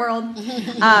spirit world.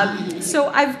 So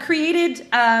I've created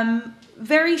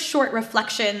very short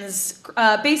reflections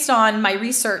based on my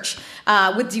research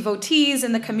with devotees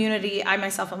in the community. I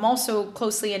myself am also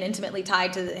closely and intimately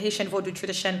tied to the Haitian Vodou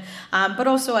tradition, but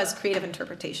also as creative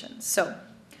interpretations. So,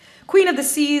 Queen of the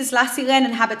Seas, La Sirène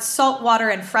inhabits salt water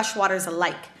and fresh waters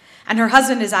alike, and her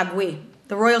husband is Agwe,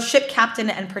 the royal ship captain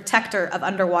and protector of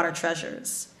underwater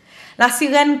treasures. La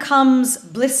Sirène comes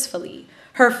blissfully,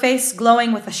 her face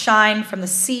glowing with a shine from the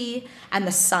sea and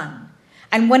the sun.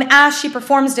 And when asked, she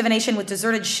performs divination with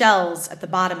deserted shells at the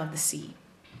bottom of the sea.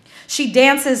 She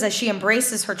dances as she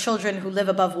embraces her children who live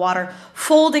above water,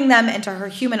 folding them into her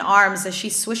human arms as she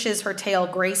swishes her tail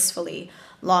gracefully,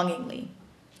 longingly.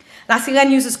 La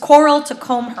Sirène uses coral to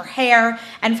comb her hair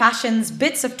and fashions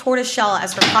bits of tortoiseshell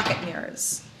as her pocket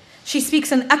mirrors. She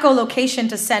speaks in echolocation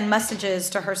to send messages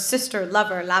to her sister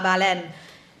lover, La Baleine.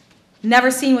 Never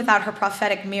seen without her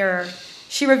prophetic mirror,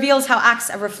 she reveals how acts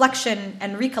of reflection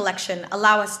and recollection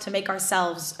allow us to make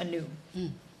ourselves anew.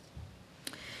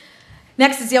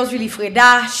 Next is Elzuli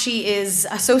Freda. She is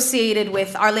associated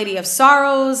with Our Lady of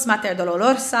Sorrows, Mater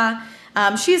Dolorosa,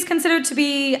 She is considered to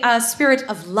be a spirit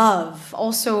of love,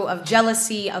 also of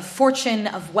jealousy, of fortune,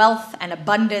 of wealth and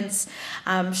abundance.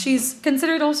 She's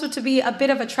considered also to be a bit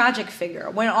of a tragic figure.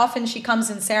 When often she comes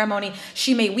in ceremony,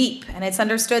 she may weep, and it's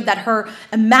understood that her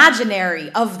imaginary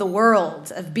of the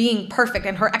world, of being perfect,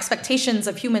 and her expectations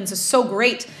of humans is so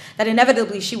great that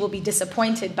inevitably she will be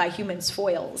disappointed by humans'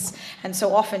 foils. And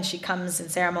so often she comes in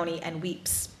ceremony and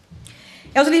weeps.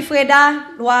 Erzulie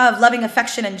Freda, loi of loving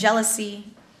affection and jealousy,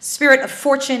 spirit of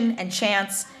fortune and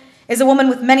chance, is a woman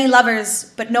with many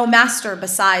lovers, but no master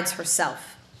besides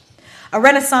herself. A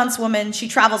Renaissance woman, she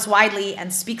travels widely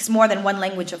and speaks more than one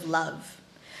language of love.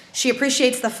 She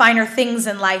appreciates the finer things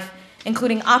in life,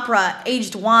 including opera,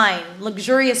 aged wine,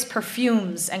 luxurious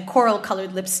perfumes, and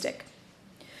coral-colored lipstick.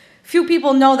 Few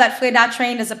people know that Freda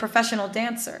trained as a professional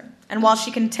dancer, and while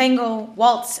she can tango,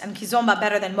 waltz, and kizomba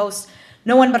better than most,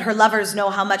 no one but her lovers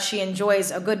know how much she enjoys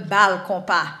a good bal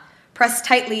compas, pressed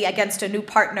tightly against a new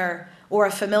partner or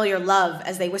a familiar love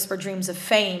as they whisper dreams of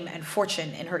fame and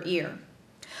fortune in her ear.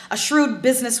 A shrewd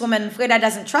businesswoman, Freda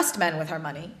doesn't trust men with her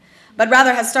money, but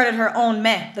rather has started her own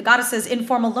meh, the goddess's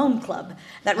informal loan club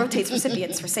that rotates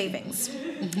recipients for savings.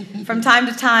 From time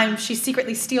to time, she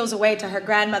secretly steals away to her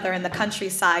grandmother in the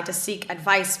countryside to seek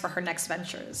advice for her next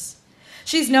ventures.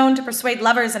 She's known to persuade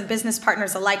lovers and business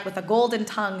partners alike with a golden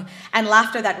tongue and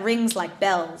laughter that rings like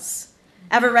bells,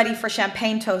 ever ready for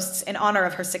champagne toasts in honor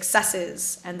of her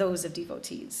successes and those of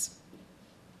devotees.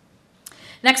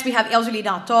 Next, we have Erzulie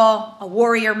Dantor, a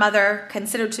warrior mother,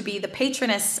 considered to be the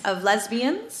patroness of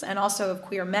lesbians and also of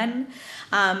queer men,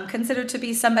 considered to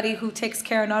be somebody who takes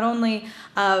care not only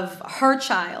of her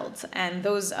child and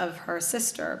those of her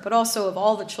sister, but also of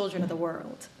all the children of the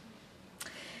world.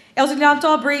 Erzulie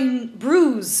Dantor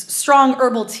brews strong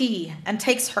herbal tea and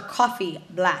takes her coffee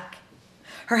black.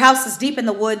 Her house is deep in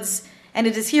the woods, and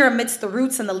it is here amidst the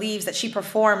roots and the leaves that she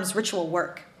performs ritual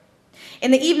work.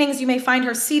 In the evenings, you may find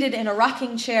her seated in a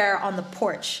rocking chair on the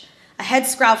porch, a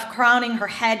headscarf crowning her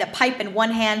head, a pipe in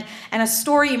one hand, and a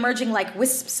story emerging like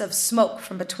wisps of smoke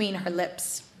from between her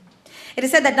lips. It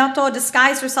is said that Dantor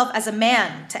disguised herself as a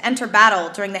man to enter battle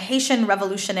during the Haitian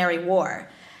Revolutionary War,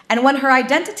 and when her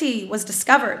identity was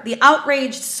discovered, the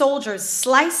outraged soldiers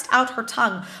sliced out her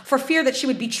tongue for fear that she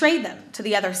would betray them to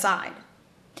the other side.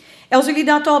 Erzulie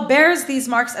Dantor bears these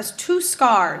marks as 2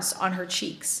 scars on her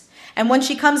cheeks, and when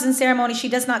she comes in ceremony, she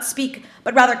does not speak,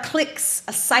 but rather clicks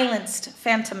a silenced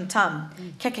phantom tongue.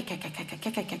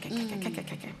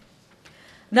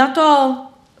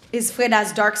 Dantor is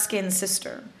Freda's dark-skinned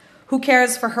sister, who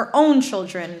cares for her own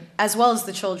children as well as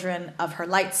the children of her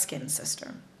light-skinned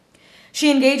sister. She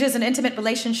engages in intimate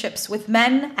relationships with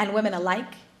men and women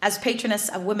alike as patroness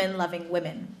of women-loving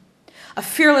women. A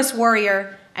fearless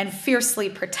warrior and fiercely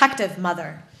protective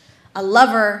mother, a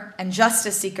lover and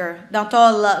justice seeker,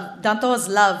 Dantor's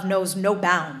love knows no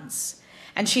bounds,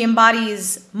 and she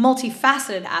embodies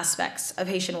multifaceted aspects of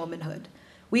Haitian womanhood,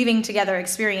 weaving together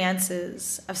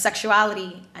experiences of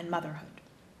sexuality and motherhood.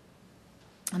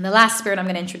 And the last spirit I'm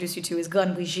going to introduce you to is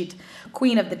Glane Brigitte,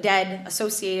 Queen of the Dead,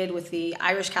 associated with the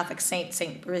Irish Catholic saint,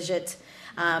 Saint Bridget.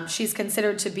 She's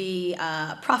considered to be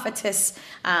a prophetess,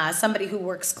 somebody who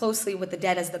works closely with the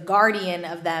dead as the guardian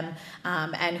of them,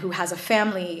 and who has a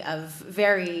family of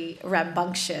very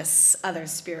rambunctious other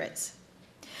spirits.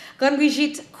 Glane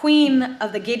Brigitte, Queen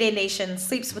of the Guédé Nation,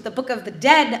 sleeps with the Book of the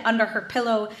Dead under her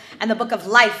pillow and the Book of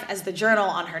Life as the journal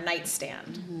on her nightstand.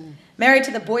 Mm-hmm. Married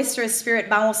to the boisterous spirit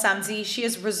Baon Samedi, she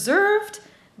is reserved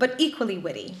but equally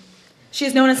witty. She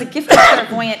is known as a gifted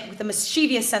clairvoyant with a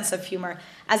mischievous sense of humor,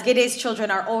 as Guédé's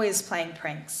children are always playing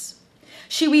pranks.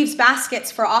 She weaves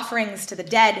baskets for offerings to the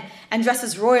dead and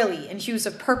dresses royally in hues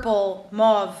of purple,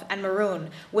 mauve, and maroon,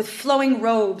 with flowing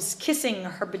robes kissing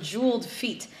her bejeweled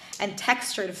feet and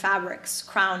textured fabrics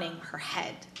crowning her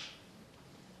head.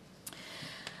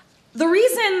 The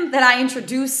reason that I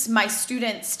introduce my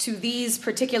students to these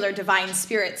particular divine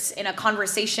spirits in a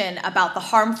conversation about the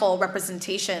harmful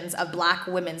representations of Black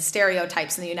women's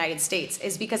stereotypes in the United States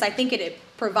is because I think it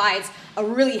provides a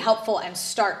really helpful and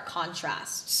stark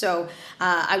contrast. So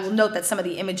I will note that some of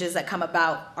the images that come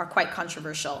about are quite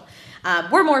controversial.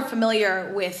 We're more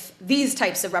familiar with these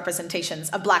types of representations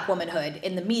of Black womanhood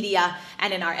in the media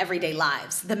and in our everyday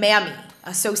lives. The mammy,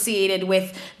 associated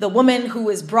with the woman who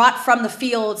is brought from the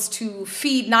fields to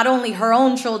feed not only her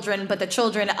own children, but the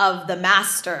children of the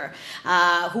master,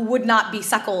 who would not be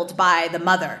suckled by the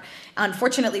mother.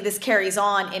 Unfortunately, this carries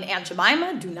on in Aunt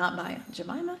Jemima. Do not buy Aunt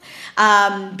Jemima.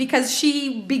 Because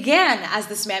she began as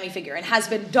this mammy figure and has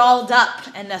been dolled up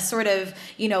in a sort of,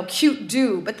 cute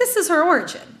do. But this is her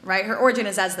origin, right? Her origin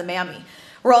is as the mammy.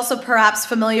 We're also perhaps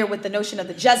familiar with the notion of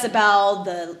the Jezebel,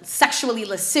 the sexually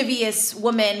lascivious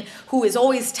woman who is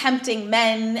always tempting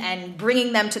men and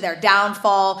bringing them to their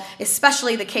downfall,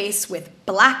 especially the case with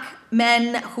black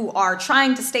men who are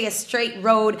trying to stay a straight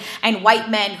road and white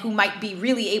men who might be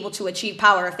really able to achieve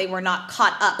power if they were not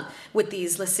caught up with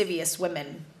these lascivious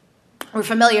women. We're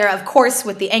familiar, of course,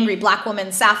 with the angry black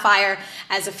woman Sapphire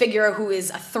as a figure who is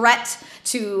a threat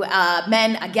to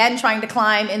men, again, trying to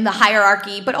climb in the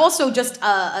hierarchy, but also just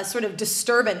a sort of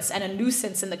disturbance and a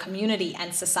nuisance in the community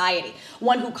and society.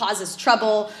 One who causes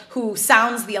trouble, who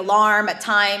sounds the alarm at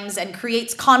times and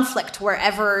creates conflict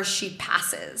wherever she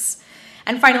passes.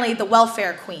 And finally, the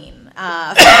welfare queen,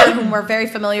 a figure whom we're very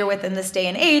familiar with in this day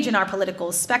and age in our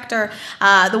political specter,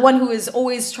 the one who is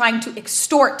always trying to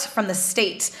extort from the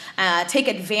state, take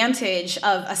advantage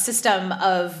of a system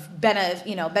of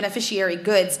beneficiary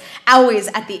goods, always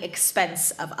at the expense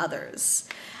of others.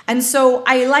 And so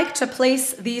I like to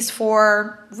place these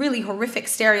four really horrific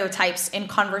stereotypes in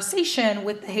conversation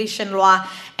with the Haitian Loa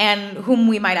and whom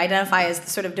we might identify as the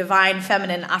sort of divine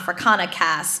feminine Africana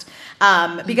caste,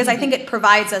 because I think it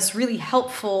provides us really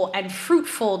helpful and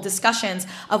fruitful discussions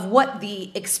of what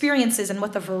the experiences and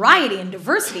what the variety and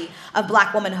diversity of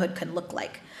Black womanhood can look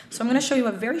like. So I'm going to show you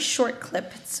a very short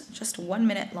clip, it's just 1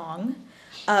 minute long,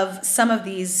 of some of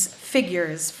these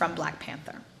figures from Black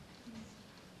Panther.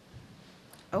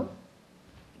 Oh,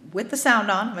 with the sound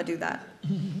on, I'm gonna do that.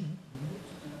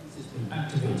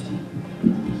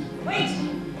 Wait,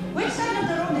 which side of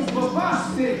the room is this? For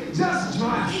God's sake, just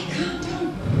drive.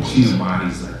 She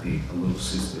embodies, I think, a little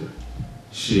sister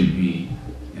should be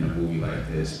in a movie like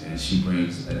this, and she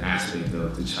brings an aspect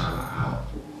of T'Challa out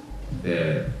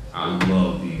that I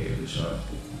love being able to show.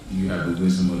 You have the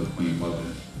wisdom of the Queen Mother,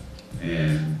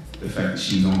 and the fact that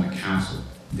she's on the council,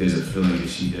 there's a feeling that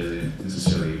she doesn't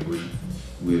necessarily agree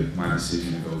with my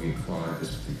decision to go get Claude at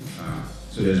this particular time.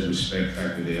 So there's a respect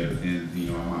factor there, but then,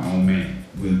 I'm my own man.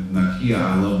 With Nakia,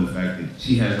 I love the fact that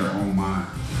she has her own mind.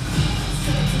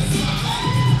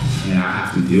 And I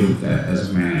have to deal with that as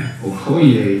a man.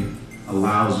 Okoye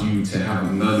allows you to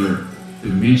have another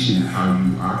dimension in how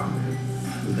you operate,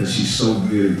 because she's so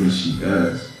good at what she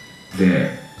does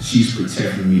that she's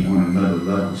protecting me on another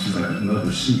level. She's like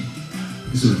another suit.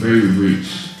 It's a very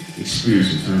rich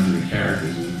experience in terms of the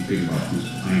characters when you think about who's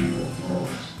playing what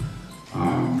roles.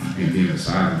 And being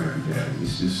beside them every day,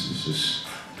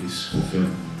 it's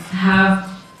fulfilling. To have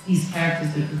these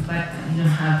characters that reflect that, you don't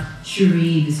have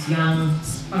Shuri, this young,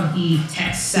 spunky,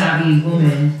 tech-savvy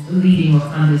woman leading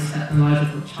Wakanda's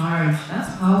technological charge.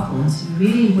 That's powerful. It's a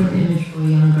really important image for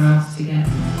young girls to get.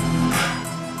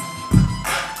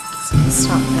 So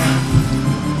stop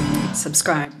there.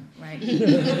 Subscribe.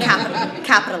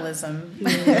 Capitalism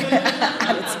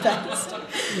at its best.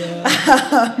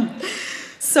 Yeah.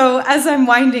 So as I'm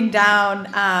winding down,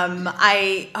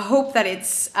 I hope that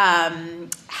it's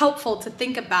helpful to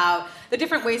think about the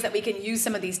different ways that we can use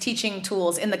some of these teaching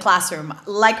tools in the classroom.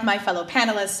 Like my fellow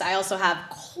panelists, I also have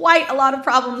quite a lot of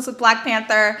problems with Black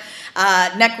Panther,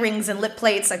 neck rings and lip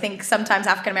plates. I think sometimes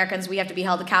African Americans, we have to be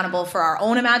held accountable for our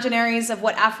own imaginaries of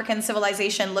what African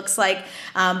civilization looks like.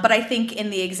 But I think in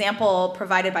the example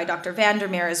provided by Dr.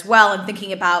 Vandermeer as well, and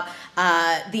thinking about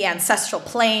the ancestral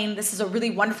plane, this is a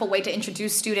really wonderful way to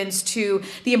introduce students to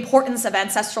the importance of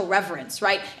ancestral reverence,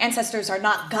 right? Ancestors are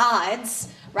not gods,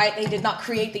 right? They did not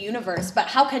create the universe, but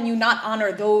how can you not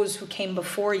honor those who came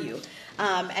before you?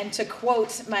 And to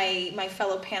quote my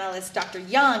fellow panelist, Dr.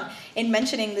 Young, in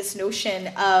mentioning this notion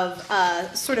of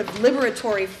sort of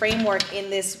liberatory framework in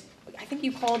this, I think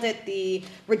you called it the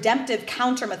redemptive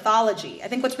counter-mythology. I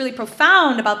think what's really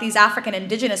profound about these African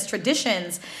indigenous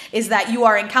traditions is that you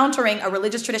are encountering a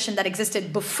religious tradition that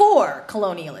existed before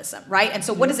colonialism, right? And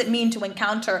so what does it mean to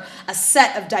encounter a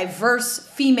set of diverse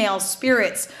female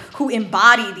spirits who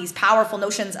embody these powerful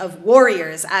notions of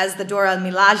warriors, as the Dora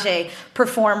Milaje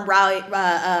perform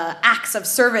acts of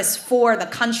service for the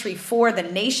country, for the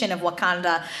nation of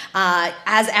Wakanda,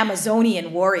 as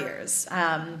Amazonian warriors.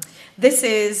 This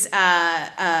is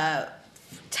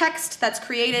text that's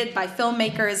created by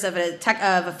filmmakers of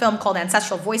a film called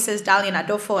Ancestral Voices, Dalian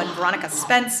Adofo and Veronica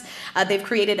Spence. They've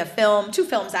created two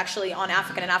films actually, on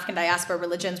African and African diaspora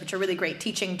religions, which are really great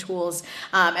teaching tools.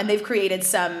 And they've created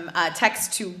some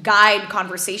text to guide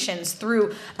conversations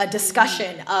through a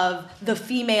discussion of the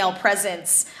female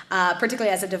presence,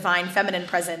 particularly as a divine feminine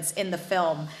presence in the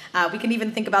film. We can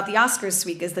even think about the Oscars this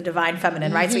week as the divine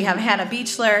feminine, right? So we have Hannah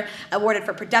Beachler awarded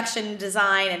for production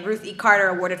design and Ruth E. Carter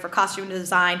awarded for costume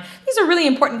design. These are really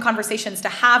important conversations to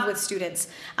have with students.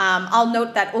 I'll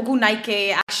note that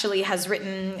Ogunaike actually has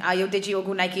written, Ayodeji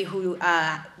Ogunaike, who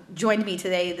joined me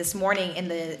today this morning in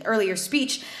the earlier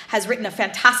speech, has written a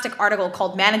fantastic article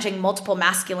called Managing Multiple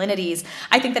Masculinities.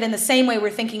 I think that in the same way we're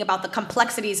thinking about the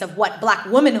complexities of what Black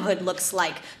womanhood looks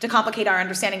like to complicate our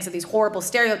understandings of these horrible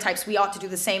stereotypes, we ought to do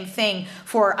the same thing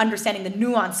for understanding the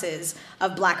nuances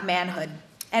of Black manhood.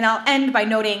 And I'll end by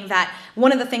noting that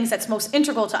one of the things that's most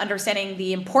integral to understanding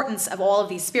the importance of all of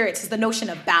these spirits is the notion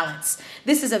of balance.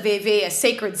 This is a veve, a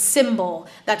sacred symbol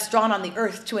that's drawn on the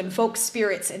earth to invoke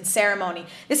spirits in ceremony.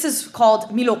 This is called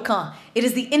Milokan. It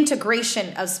is the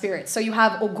integration of spirits. So you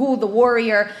have Ogu, the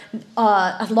warrior,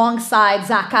 alongside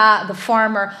Zaka, the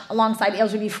farmer, alongside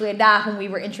Eljobi Freda, whom we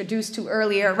were introduced to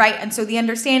earlier, right? And so the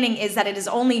understanding is that it is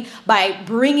only by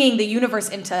bringing the universe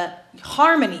into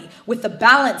harmony with the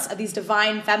balance of these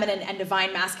divine feminine and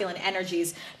divine masculine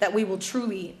energies that we will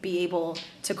truly be able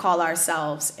to call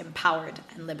ourselves empowered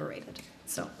and liberated.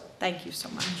 So thank you so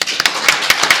much.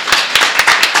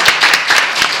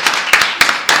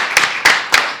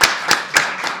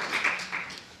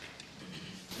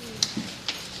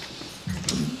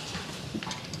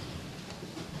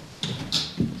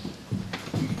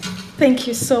 Thank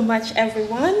you so much,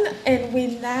 everyone. And we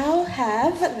now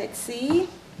have, let's see,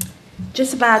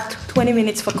 just about 20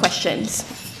 minutes for questions.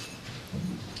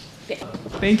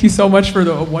 Thank you so much for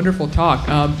the wonderful talk.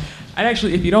 I'd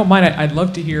actually, if you don't mind, I'd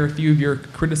love to hear a few of your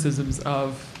criticisms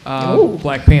of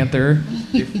Black Panther,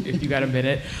 if you got a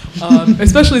minute,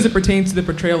 especially as it pertains to the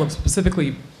portrayal of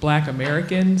specifically Black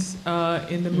Americans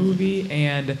in the movie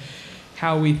and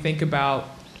how we think about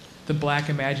the Black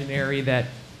imaginary that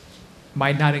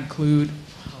might not include,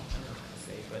 I don't know how to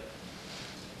say, but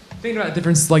thinking about the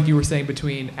difference, like you were saying,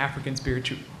 between African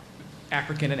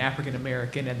and African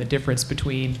American, and the difference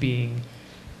between being,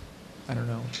 I don't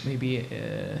know, maybe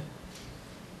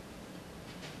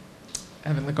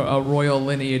having like a royal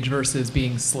lineage versus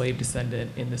being slave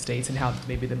descendant in the States, and how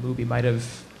maybe the movie might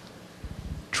have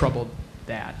troubled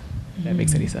that. If that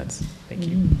makes any sense. Thank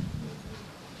you.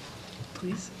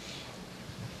 Please.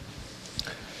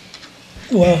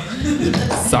 Well,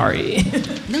 sorry.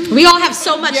 We all have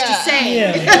so much to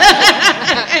say.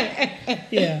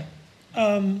 Yeah.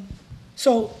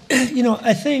 So, you know,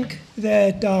 I think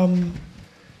that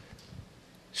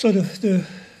so the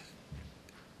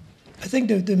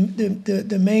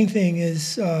main thing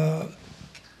is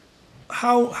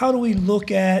how do we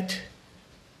look at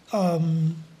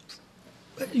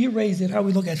you raised it, how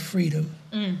we look at freedom,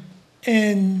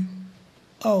 and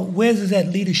where does that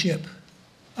leadership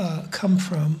come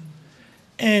from?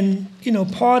 And, you know,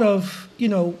 part of, you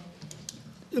know,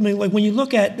 I mean, like when you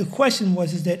look at, the question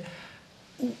is that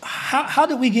how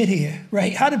did we get here,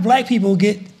 right? How did Black people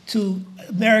get to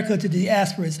America, to the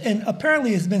diasporas? And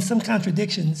apparently there's been some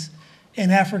contradictions in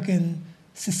African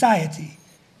society,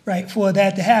 right, for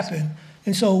that to happen.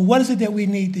 And so what is it that we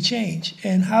need to change?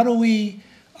 And how do we,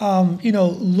 you know,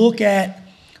 look at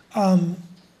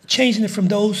changing it from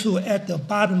those who are at the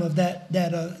bottom of that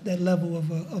level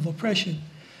of oppression?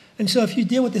 And so if you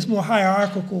deal with this more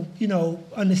hierarchical, you know,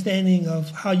 understanding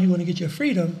of how you want to get your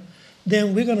freedom,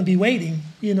 then we're going to be waiting,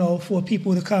 you know, for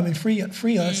people to come and free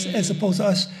us, as opposed to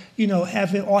us, you know,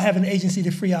 having agency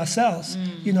to free ourselves,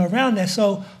 you know, around that.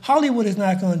 So Hollywood is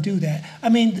not going to do that. I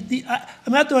mean,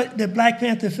 I thought the Black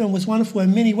Panther film was wonderful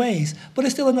in many ways, but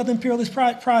it's still another imperialist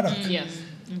product. Yes.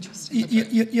 Interesting.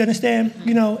 You understand?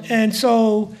 You know, and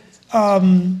so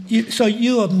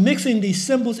you are mixing these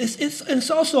symbols. It's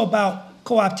also about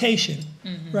co-optation,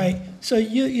 right? So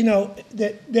you know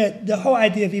that the whole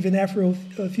idea of even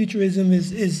Afrofuturism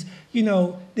is you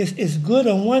know, this is good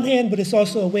on one hand, but it's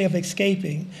also a way of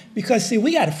escaping, because see,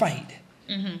 we got to fight,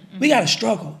 we got to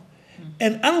struggle,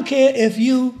 and I don't care if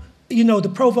you know, the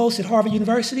provost at Harvard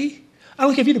University, I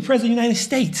don't care if you're the president of the United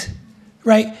States,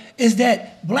 right? Is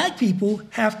that Black people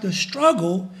have to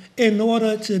struggle in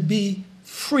order to be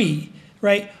free,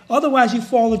 right? Otherwise, you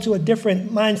fall into a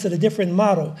different mindset, a different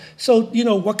model. So, you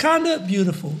know, Wakanda,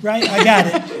 beautiful, right? I got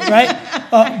it,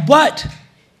 right?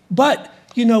 But,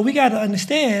 you know, we got to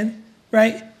understand,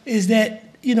 right, is that,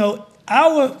 you know,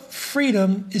 our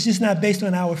freedom is just not based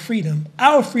on our freedom.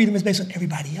 Our freedom is based on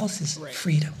everybody else's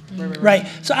freedom, right?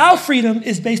 So our freedom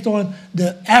is based on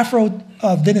the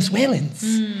Afro-Venezuelans,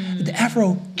 the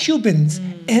Afro-Cubans,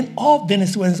 and all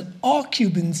Venezuelans, all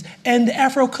Cubans, and the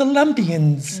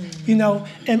Afro-Colombians, you know,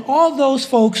 and all those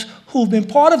folks who've been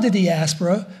part of the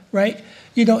diaspora, right?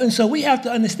 You know, and so we have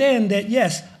to understand that,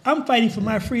 yes, I'm fighting for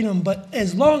my freedom, but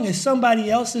as long as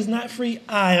somebody else is not free,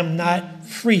 I am not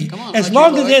free. As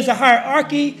long as there's a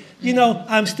hierarchy,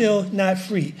 I'm still not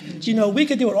free. We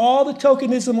could do it, all the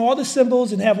tokenism, all the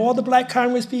symbols, and have all the black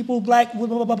Congress people, black, blah,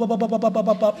 blah, blah, blah, blah, blah, blah,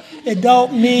 blah, blah. It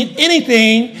don't mean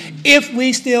anything if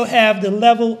we still have the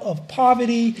level of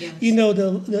poverty,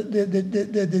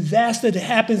 the disaster that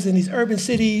happens in these urban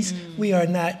cities. We are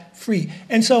not free.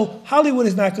 And so Hollywood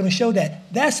is not going to show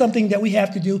that. That's something that we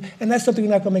have to do, and that's something we're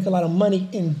not going to make a lot of money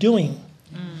in doing.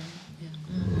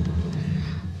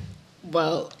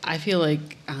 Well, I feel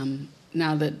like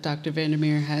now that Dr.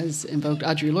 Vandermeer has invoked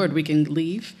Audre Lorde, we can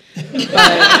leave. But,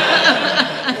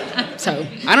 so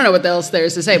I don't know what else there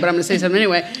is to say, but I'm going to say something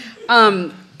anyway.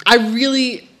 I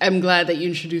really am glad that you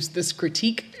introduced this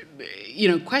critique,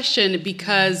 question,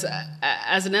 because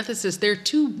as an ethicist, there are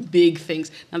two big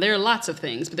things. Now, there are lots of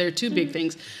things, but there are two big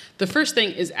things. The first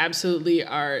thing is absolutely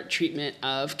our treatment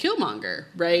of Killmonger,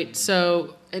 right?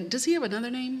 So, and does he have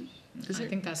another name? I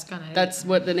think that's kind of That's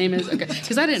what the name is? Okay.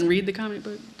 Because I didn't read the comic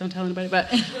book. Don't tell anybody.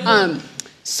 But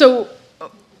so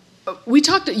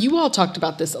you all talked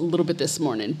about this a little bit this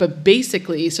morning, but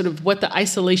basically sort of what the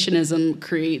isolationism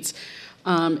creates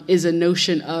is a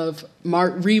notion of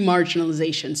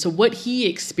remarginalization. So what he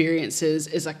experiences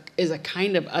is a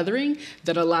kind of othering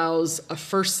that allows a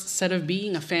first set of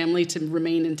being, a family, to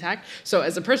remain intact. So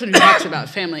as a person who talks about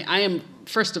family, I am,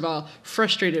 first of all,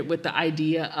 frustrated with the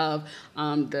idea of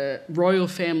the royal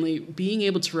family being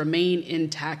able to remain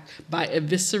intact by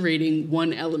eviscerating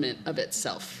one element of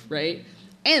itself, right?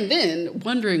 And then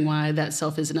wondering why that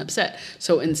self isn't upset.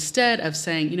 So instead of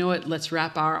saying, you know what, let's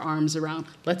wrap our arms around,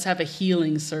 let's have a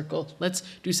healing circle, let's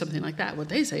do something like that, what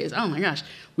they say is, oh my gosh,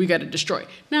 we got to destroy.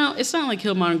 Now, it's not like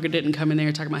Killmonger didn't come in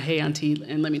there talking about, hey, auntie,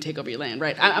 and let me take over your land,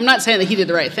 right? I'm not saying that he did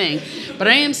the right thing, but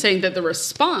I am saying that the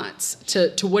response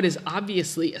to what is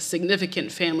obviously a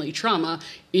significant family trauma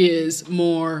is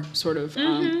more sort of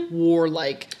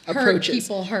warlike approaches.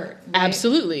 People hurt. Right?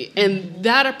 Absolutely. And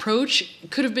that approach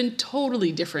could have been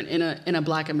totally different in a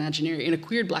black imaginary, in a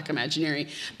queer black imaginary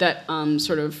that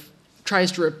sort of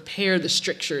tries to repair the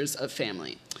strictures of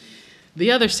family. The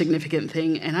other significant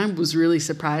thing, and I was really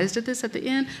surprised at this at the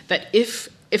end, that if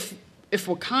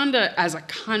Wakanda as a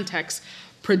context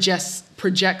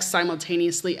projects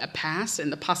simultaneously a past and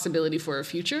the possibility for a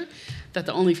future, that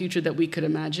the only future that we could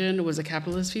imagine was a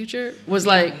capitalist future, was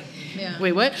like,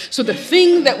 wait, what? So the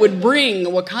thing that would bring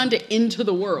Wakanda into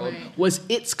the world was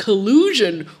its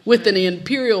collusion with an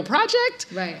imperial project.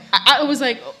 Right. I was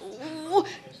like,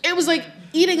 it was like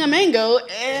eating a mango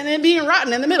and it being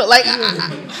rotten in the middle. Like,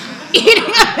 eating a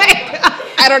mango.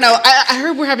 I don't know. I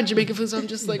heard we're having Jamaican food, so I'm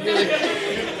just like really...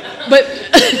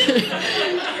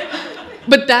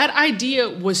 But that idea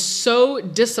was so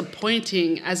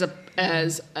disappointing as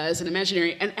an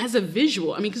imaginary and as a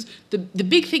visual. I mean, because the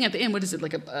big thing at the end, what is it,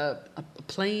 like a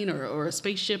plane or a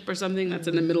spaceship or something that's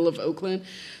in the middle of Oakland?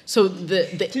 So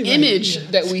the image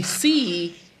that we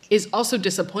see is also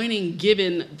disappointing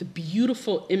given the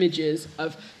beautiful images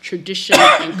of tradition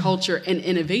and culture and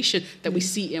innovation that we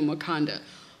see in Wakanda.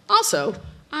 Also,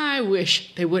 I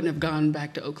wish they wouldn't have gone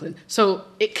back to Oakland. So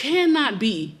it cannot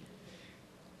be,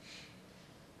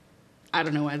 I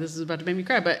don't know why this is about to make me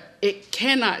cry, but it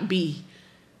cannot be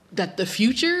that the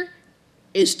future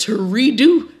is to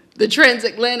redo the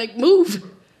transatlantic move.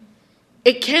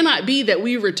 It cannot be that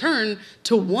we return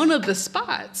to one of the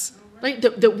spots, right?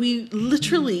 That we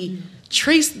literally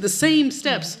trace the same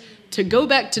steps to go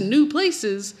back to new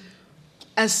places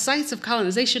as sites of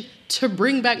colonization to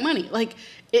bring back money. Like,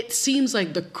 it seems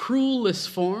like the cruelest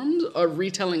forms of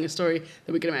retelling a story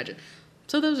that we can imagine.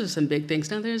 So those are some big things.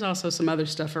 Now, there's also some other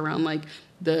stuff around, like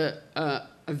a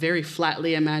very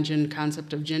flatly imagined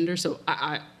concept of gender. So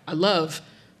I love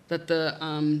that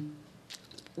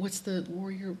what's the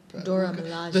warrior? Dora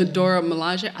Milaje. The Dora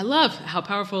Milaje. I love how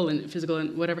powerful and physical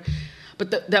and whatever.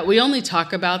 But that we only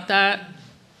talk about that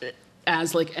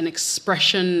as like an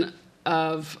expression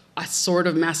of a sort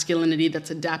of masculinity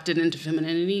that's adapted into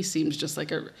femininity seems just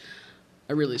like a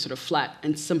really sort of flat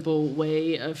and simple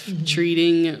way of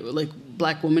treating like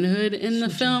black womanhood in the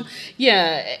film.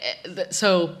 Yeah,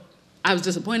 so I was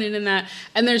disappointed in that.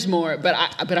 And there's more, but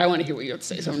I want to hear what you have to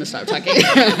say, so I'm going to stop talking.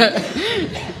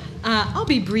 I'll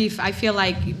be brief. I feel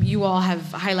like you all have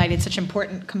highlighted such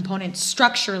important components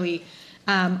structurally.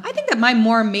 I think that my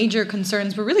more major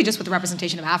concerns were really just with the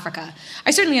representation of Africa.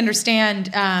 I certainly understand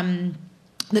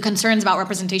the concerns about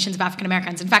representations of African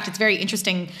Americans. In fact, it's very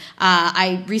interesting.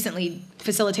 I recently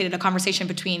facilitated a conversation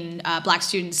between black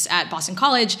students at Boston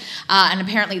College, and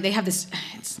apparently they have this,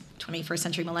 it's on me, first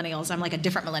century millennials. I'm like a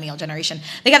different millennial generation.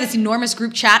 They got this enormous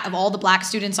group chat of all the black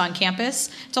students on campus.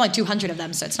 It's only 200 of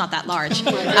them, so it's not that large.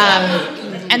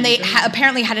 And they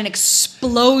apparently had an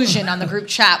explosion on the group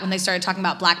chat when they started talking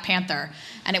about Black Panther.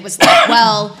 And it was like,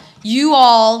 well, you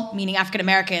all, meaning African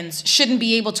Americans, shouldn't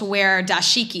be able to wear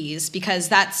dashikis because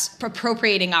that's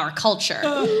appropriating our culture.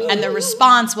 And the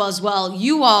response was, well,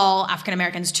 you all, African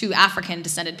Americans, 2 African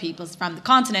descended peoples from the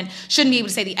continent, shouldn't be able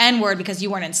to say the N-word because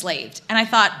you weren't enslaved. And I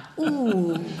thought,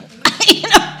 ooh,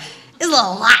 there's a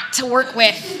lot to work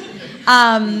with.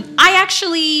 I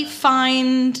actually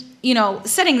find,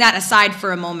 setting that aside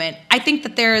for a moment, I think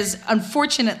that there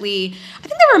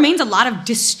remains a lot of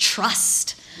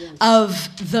distrust of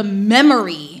the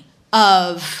memory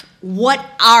of what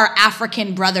our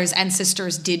African brothers and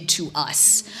sisters did to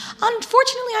us.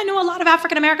 Unfortunately, I know a lot of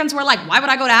African Americans who are like, why would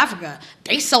I go to Africa?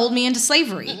 They sold me into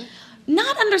slavery.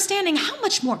 Not understanding how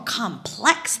much more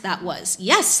complex that was.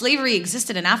 Yes, slavery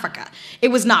existed in Africa. It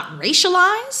was not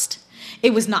racialized,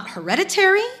 it was not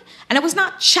hereditary, and it was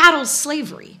not chattel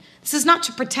slavery. This is not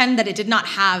to pretend that it did not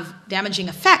have damaging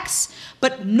effects,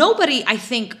 but nobody, I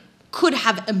think, could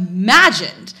have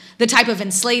imagined the type of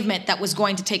enslavement that was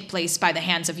going to take place by the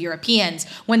hands of Europeans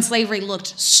when slavery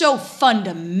looked so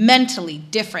fundamentally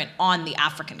different on the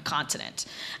African continent.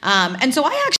 And so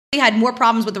I actually had more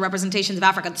problems with the representations of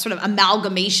Africa, the sort of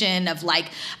amalgamation of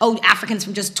Africans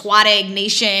from just Tuareg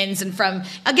nations and from,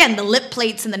 again, the lip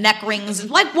plates and the neck rings.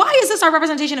 Like, why is this our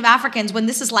representation of Africans when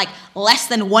this is like less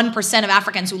than 1% of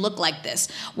Africans who look like this?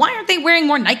 Why aren't they wearing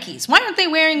more Nikes? Why aren't they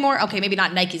wearing more, okay, maybe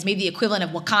not Nikes, maybe the equivalent of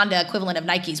Wakanda, equivalent of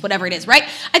Nikes, whatever it is, right?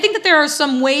 I think that there are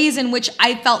some ways in which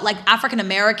I felt like African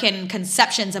American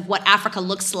conceptions of what Africa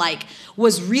looks like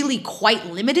was really quite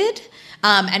limited.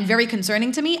 And very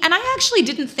concerning to me. And I actually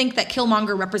didn't think that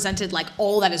Killmonger represented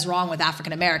all that is wrong with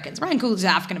African Americans. Ryan Coogler is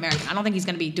African American. I don't think he's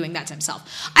going to be doing that to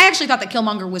himself. I actually thought that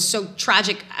Killmonger was so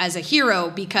tragic as a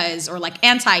hero or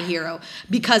anti-hero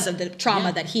because of the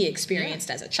trauma that he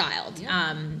experienced as a child.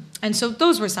 And so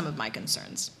those were some of my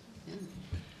concerns.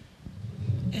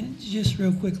 And just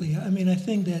real quickly, I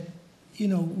think that,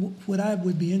 what I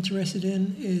would be interested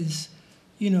in is,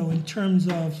 in terms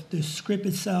of the script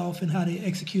itself and how they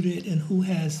executed it and who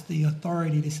has the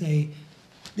authority to say,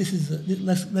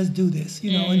 let's do this,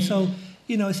 And so,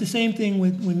 it's the same thing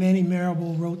when Manny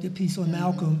Marable wrote the piece on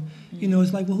Malcolm.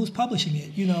 It's like, well, who's publishing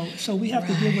it? So we have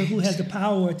to deal with who has the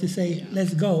power to say,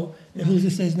 let's go, and who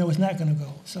just says, no, it's not going to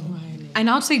go. So. And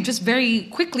I'll say just very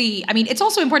quickly, it's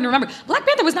also important to remember, Black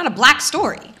Panther was not a black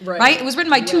story, right? It was written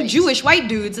by 2 Jewish white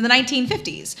dudes in the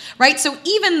 1950s, right? So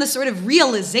even the sort of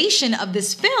realization of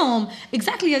this film,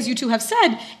 exactly as you two have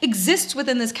said, exists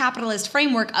within this capitalist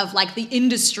framework of the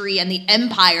industry and the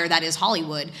empire that is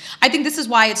Hollywood. I think this is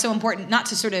why it's so important not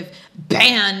to sort of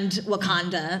ban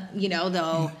Wakanda,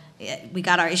 though we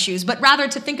got our issues, but rather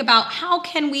to think about how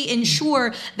can we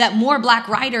ensure that more black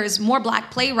writers, more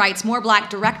black playwrights, more black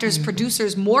directors,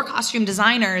 producers, more costume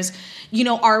designers,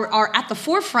 are at the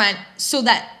forefront so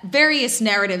that various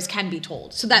narratives can be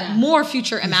told, so that more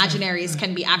future imaginaries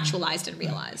can be actualized and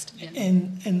realized.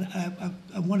 And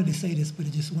I wanted to say this, but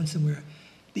it just went somewhere.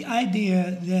 The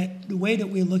idea that the way that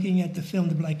we're looking at the film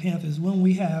The Black Panthers, when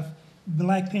we have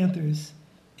Black Panthers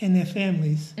and their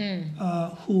families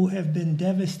who have been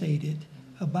devastated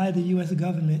by the U.S.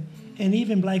 government, and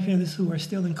even Black Panthers who are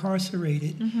still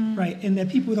incarcerated, right? And that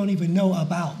people don't even know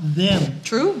about them.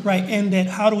 True. Right, and that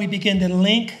how do we begin to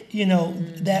link,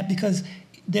 that, because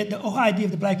the whole idea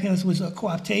of the Black Panthers was a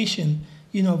cooptation,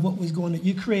 of what was going on.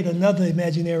 You create another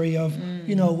imaginary of,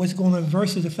 what's going on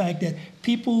versus the fact that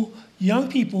young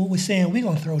people were saying, we're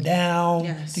going to throw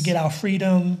down to get our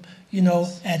freedom,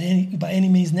 by any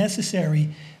means necessary.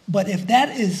 But if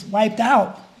that is wiped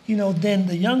out, then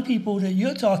the young people that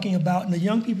you're talking about and the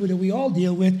young people that we all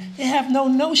deal with, they have no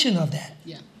notion of that.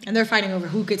 Yeah. And they're fighting over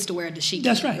who gets to wear a dashiki.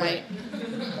 That's right. Right.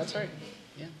 That's right.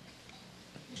 Yeah.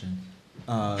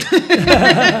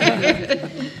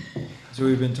 So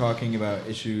we've been talking about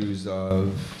issues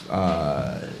of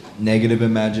negative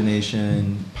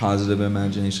imagination, positive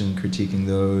imagination, critiquing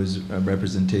those,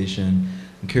 representation.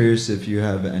 I'm curious if you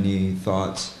have any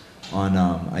thoughts on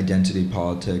identity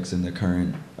politics in the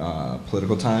current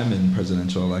political time and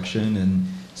presidential election, and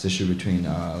this issue between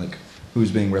who's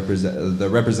being the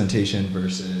representation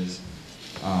versus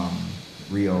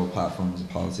real platforms and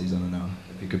policies. I don't know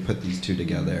if you could put these two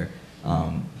together,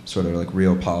 sort of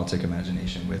real politic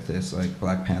imagination with this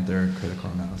Black Panther critical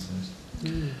analysis.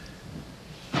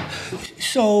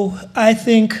 So I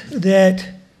think that,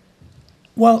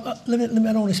 I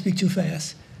don't want to speak too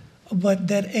fast, but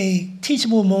that a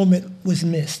teachable moment was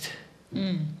missed.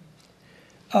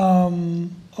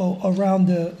 around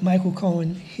the Michael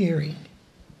Cohen hearing.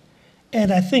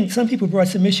 And I think some people brought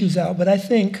some issues out, but I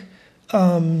think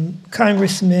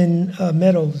Congressman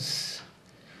Meadows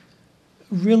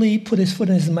really put his foot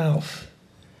in his mouth.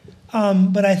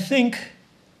 But I think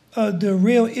the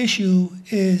real issue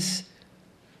is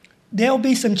there'll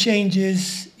be some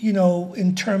changes,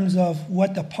 in terms of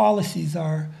what the policies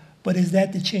are, but is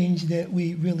that the change that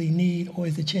we really need, or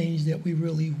is the change that we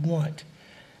really want?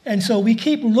 And so we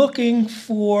keep looking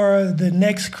for the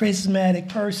next charismatic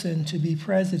person to be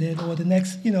president, or the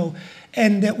next,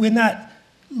 and that we're not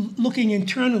looking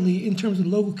internally in terms of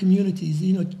local communities.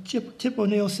 Tip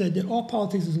O'Neill said that all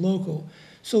politics is local.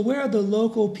 So where are the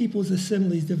local people's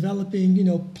assemblies developing,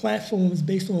 platforms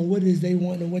based on what it is they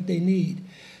want and what they need?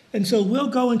 And so we'll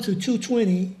go into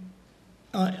 220,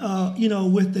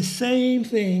 with the same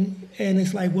thing, and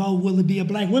it's like, well, will it be a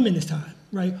black woman this time,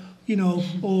 right? Will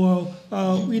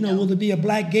it be a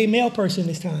black gay male person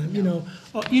this time? Will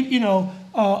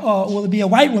it be a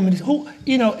white woman?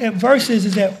 Versus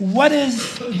is that what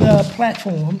is the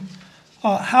platform?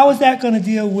 How is that going to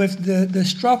deal with the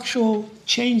structural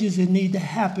changes that need to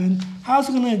happen? How's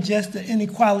it going to address the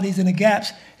inequalities and the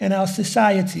gaps in our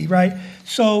society, right?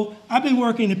 So I've been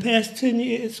working the past 10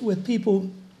 years with people,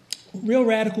 real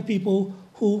radical people,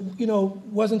 who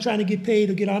wasn't trying to get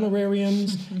paid or get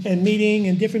honorariums and meeting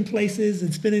in different places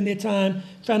and spending their time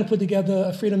trying to put together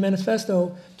a freedom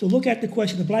manifesto to look at the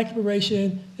question of black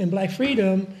liberation and black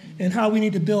freedom and how we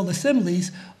need to build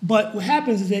assemblies. But what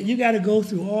happens is that you got to go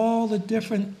through all the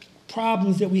different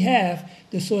problems that we have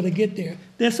to sort of get there.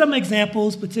 There's some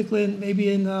examples, particularly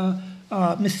maybe in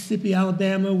Mississippi,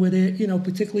 Alabama, where they,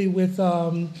 particularly with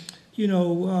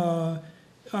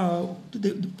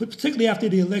particularly after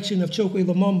the election of Chokwe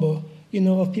Lumumba,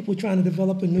 of people trying to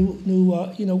develop a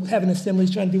new having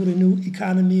assemblies, trying to deal with a new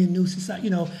economy, a new society,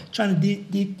 trying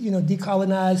to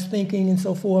decolonize thinking and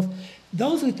so forth.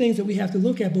 Those are the things that we have to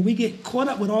look at, but we get caught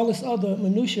up with all this other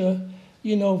minutia,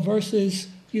 versus,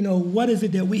 what is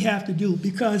it that we have to do?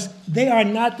 Because they are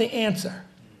not the answer.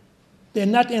 They're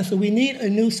not the answer. We need a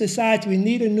new society. We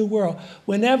need a new world.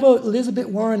 Whenever Elizabeth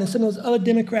Warren and some of those other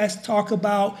Democrats talk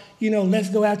about, let's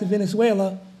go after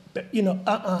Venezuela,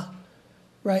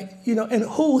 right? And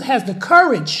who has the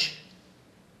courage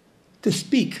to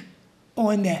speak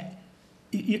on that?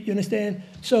 You understand?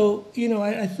 So,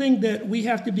 I think that we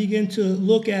have to begin to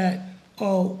look at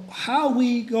how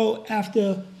we go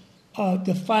after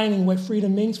defining what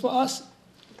freedom means for us,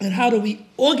 and how do we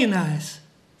organize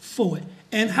for it.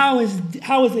 And how is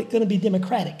it going to be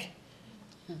democratic,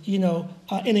 and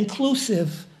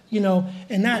inclusive,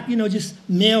 and not, just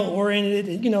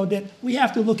male-oriented, that we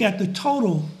have to look at the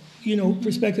total,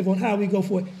 perspective on how we go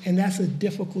for it. And that's a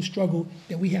difficult struggle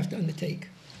that we have to undertake.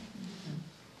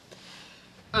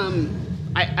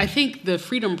 I think the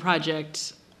Freedom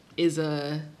Project is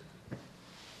so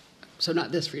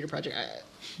not this Freedom Project,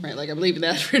 right? Like I believe in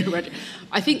that Freedom Project.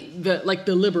 I think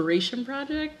the Liberation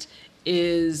Project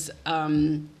is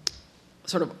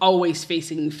sort of always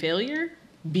facing failure,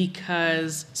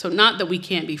 because, so not that we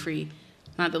can't be free,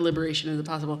 not that liberation isn't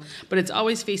possible, but it's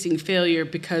always facing failure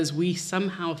because we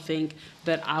somehow think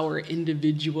that our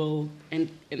individual and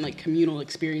communal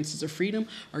experiences of freedom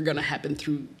are going to happen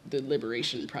through the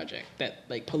liberation project, that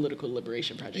political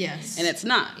liberation project. Yes. And it's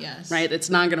not, yes. Right? It's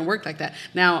not going to work like that.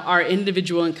 Now, our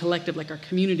individual and collective, our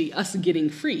community, us getting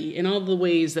free in all the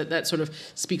ways that sort of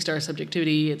speaks to our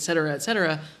subjectivity, et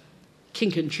cetera,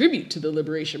 can contribute to the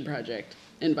liberation project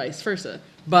and vice versa.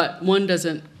 But one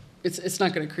doesn't, it's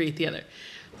not going to create the other.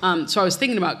 So I was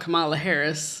thinking about Kamala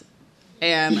Harris,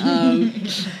 and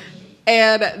so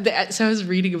I was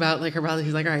reading about her brother.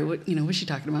 He's like, all right, what's she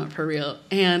talking about for real?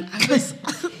 And I was,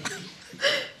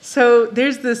 so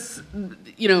there's this,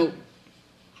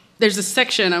 there's a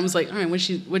section. I was like, all right,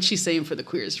 what's she saying for the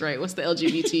queers, right? What's the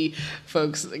LGBT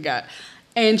folks got?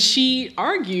 And she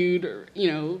argued,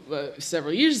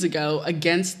 several years ago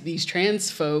against these trans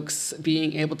folks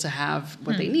being able to have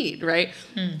what they need, right?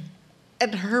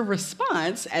 And her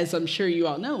response, as I'm sure you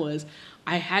all know, was,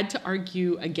 I had to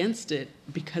argue against it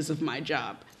because of my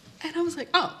job. And I was like,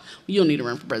 oh, you don't need to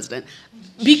run for president.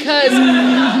 Because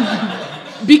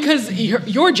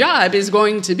your job is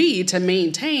going to be to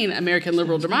maintain American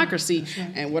liberal democracy.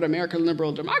 And what American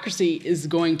liberal democracy is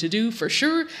going to do, for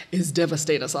sure, is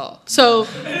devastate us all. So,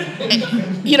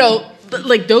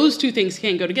 those two things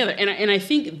can't go together. And I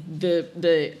think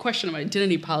the question of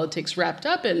identity politics wrapped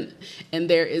up in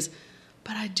there is,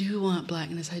 but I do want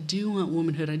blackness, I do want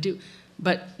womanhood,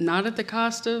 but not at the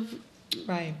cost of,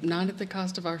 not at the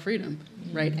cost of our freedom,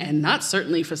 right? And not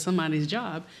certainly for somebody's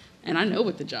job. And I know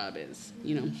what the job is,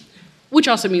 which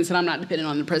also means that I'm not dependent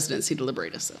on the presidency to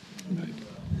liberate us. So.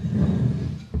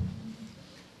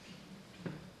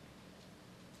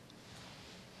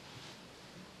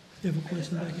 You have a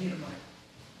question back here?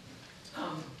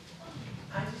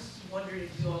 I just wondered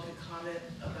if you all could comment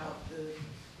about the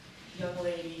young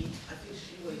lady, I think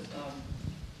she was the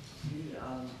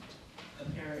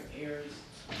apparent heir's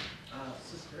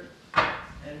sister,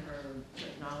 and her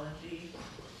technology.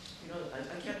 You know,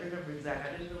 I can't remember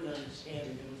exactly. I didn't really understand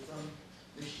it. There was some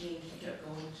machine she kept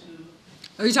going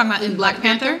to. Are you talking about in Black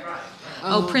Panther? Right.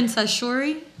 Oh, Princess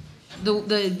Shuri, the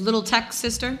little tech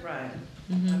sister. Right.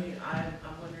 Mm-hmm. I mean, I'm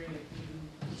wondering if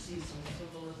you see some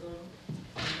symbolism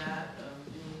in that,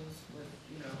 dealing with,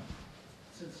 you know,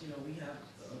 since, you know, we have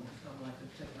become like a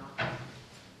technology.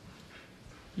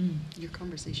 Your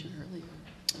conversation earlier,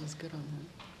 that was good on that.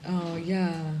 Oh,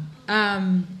 yeah.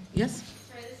 Yes?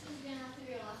 Sorry, this is going to have to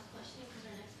be our last question because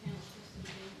our next panel is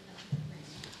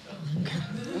supposed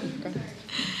to be doing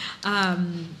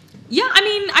Yeah, I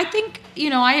mean, I think, you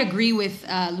know, I agree with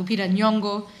Lupita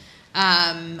Nyong'o.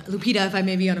 Lupita, if I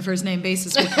may be on a first name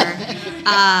basis with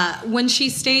her, when she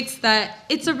states that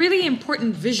it's a really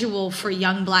important visual for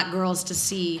young black girls to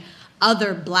see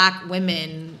other black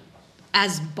women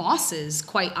as bosses,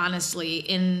 quite honestly,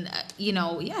 in, you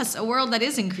know, yes, a world that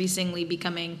is increasingly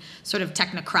becoming sort of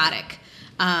technocratic.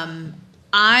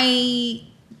 I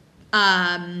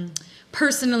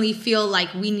personally feel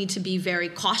like we need to be very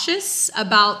cautious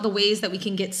about the ways that we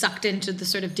can get sucked into the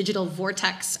sort of digital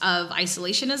vortex of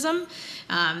isolationism.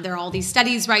 There are all these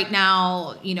studies right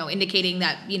now, you know, indicating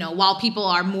that, you know, while people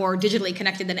are more digitally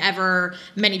connected than ever,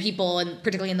 many people, and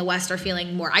particularly in the West, are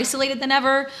feeling more isolated than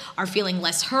ever, are feeling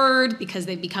less heard because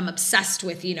they've become obsessed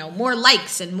with, you know, more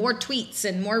likes and more tweets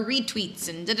and more retweets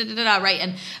and right?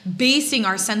 And basing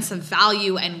our sense of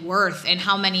value and worth and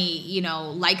how many, you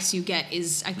know, likes you get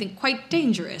is, I think, quite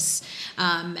dangerous.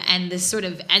 And this sort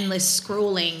of endless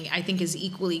scrolling, I think, is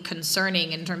equally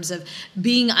concerning in terms of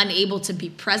being unable to be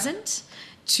present,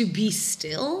 to be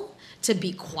still, to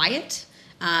be quiet,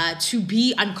 to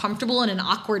be uncomfortable in an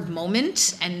awkward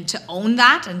moment and to own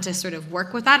that and to sort of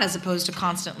work with that as opposed to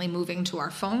constantly moving to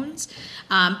our phones.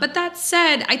 But that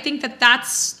said, I think that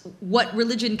that's what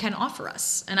religion can offer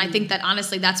us. And I think that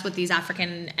honestly, that's what these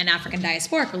African and African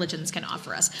diasporic religions can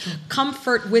offer us.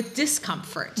 Comfort with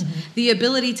discomfort, the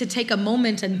ability to take a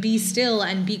moment and be still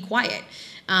and be quiet.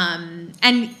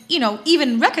 And, you know,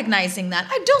 even recognizing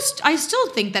that, I still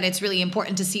think that it's really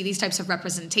important to see these types of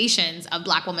representations of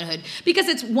black womanhood because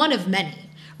it's one of many,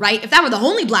 right? If that were the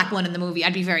only black one in the movie,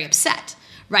 I'd be very upset,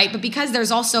 right? But because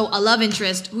there's also a love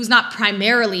interest who's not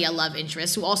primarily a love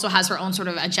interest, who also has her own sort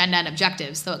of agenda and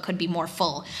objectives, so it could be more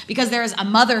full. Because there's a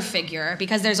mother figure,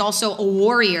 because there's also a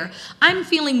warrior, I'm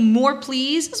feeling more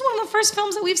pleased. This is one of the first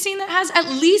films that we've seen that has at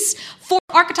least 4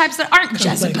 archetypes that aren't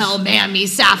Jezebel, Mammy,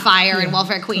 Sapphire, and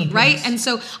Welfare Queen, right? And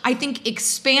so I think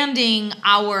expanding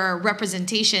our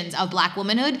representations of black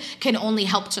womanhood can only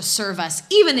help to serve us,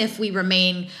 even if we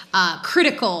remain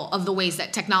critical of the ways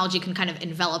that technology can kind of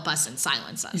envelop us and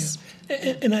silence us.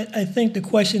 Yeah. And I think the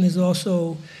question is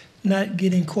also not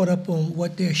getting caught up on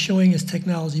what they're showing as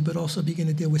technology, but also begin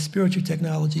to deal with spiritual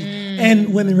technology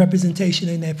and women representation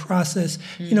in that process.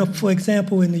 You know, for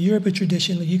example, in the Yoruba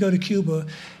tradition, you go to Cuba,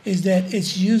 is that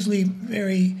it's usually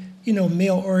very, you know,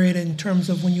 male-oriented in terms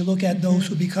of when you look at those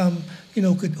who become, you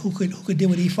know, who could deal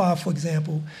with Ifa, for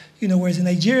example. You know, whereas in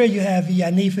Nigeria you have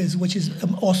Yanifas, which is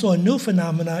also a new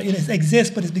phenomenon. It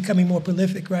exists, but it's becoming more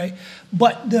prolific, right?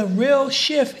 But the real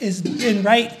shift is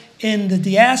in the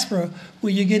diaspora,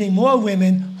 where you're getting more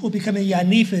women who are becoming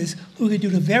Yanifas, who can do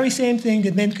the very same thing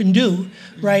that men can do,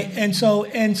 right? And so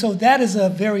that is a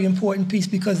very important piece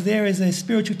because there is a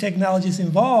spiritual technologist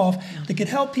involved that can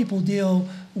help people deal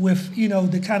with, you know,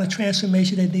 the kind of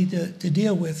transformation they need to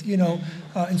deal with, you know,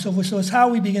 and so forth. So it's how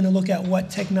we begin to look at what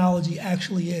technology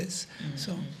actually is.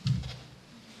 So.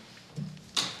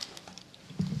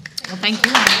 Well, thank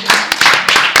you.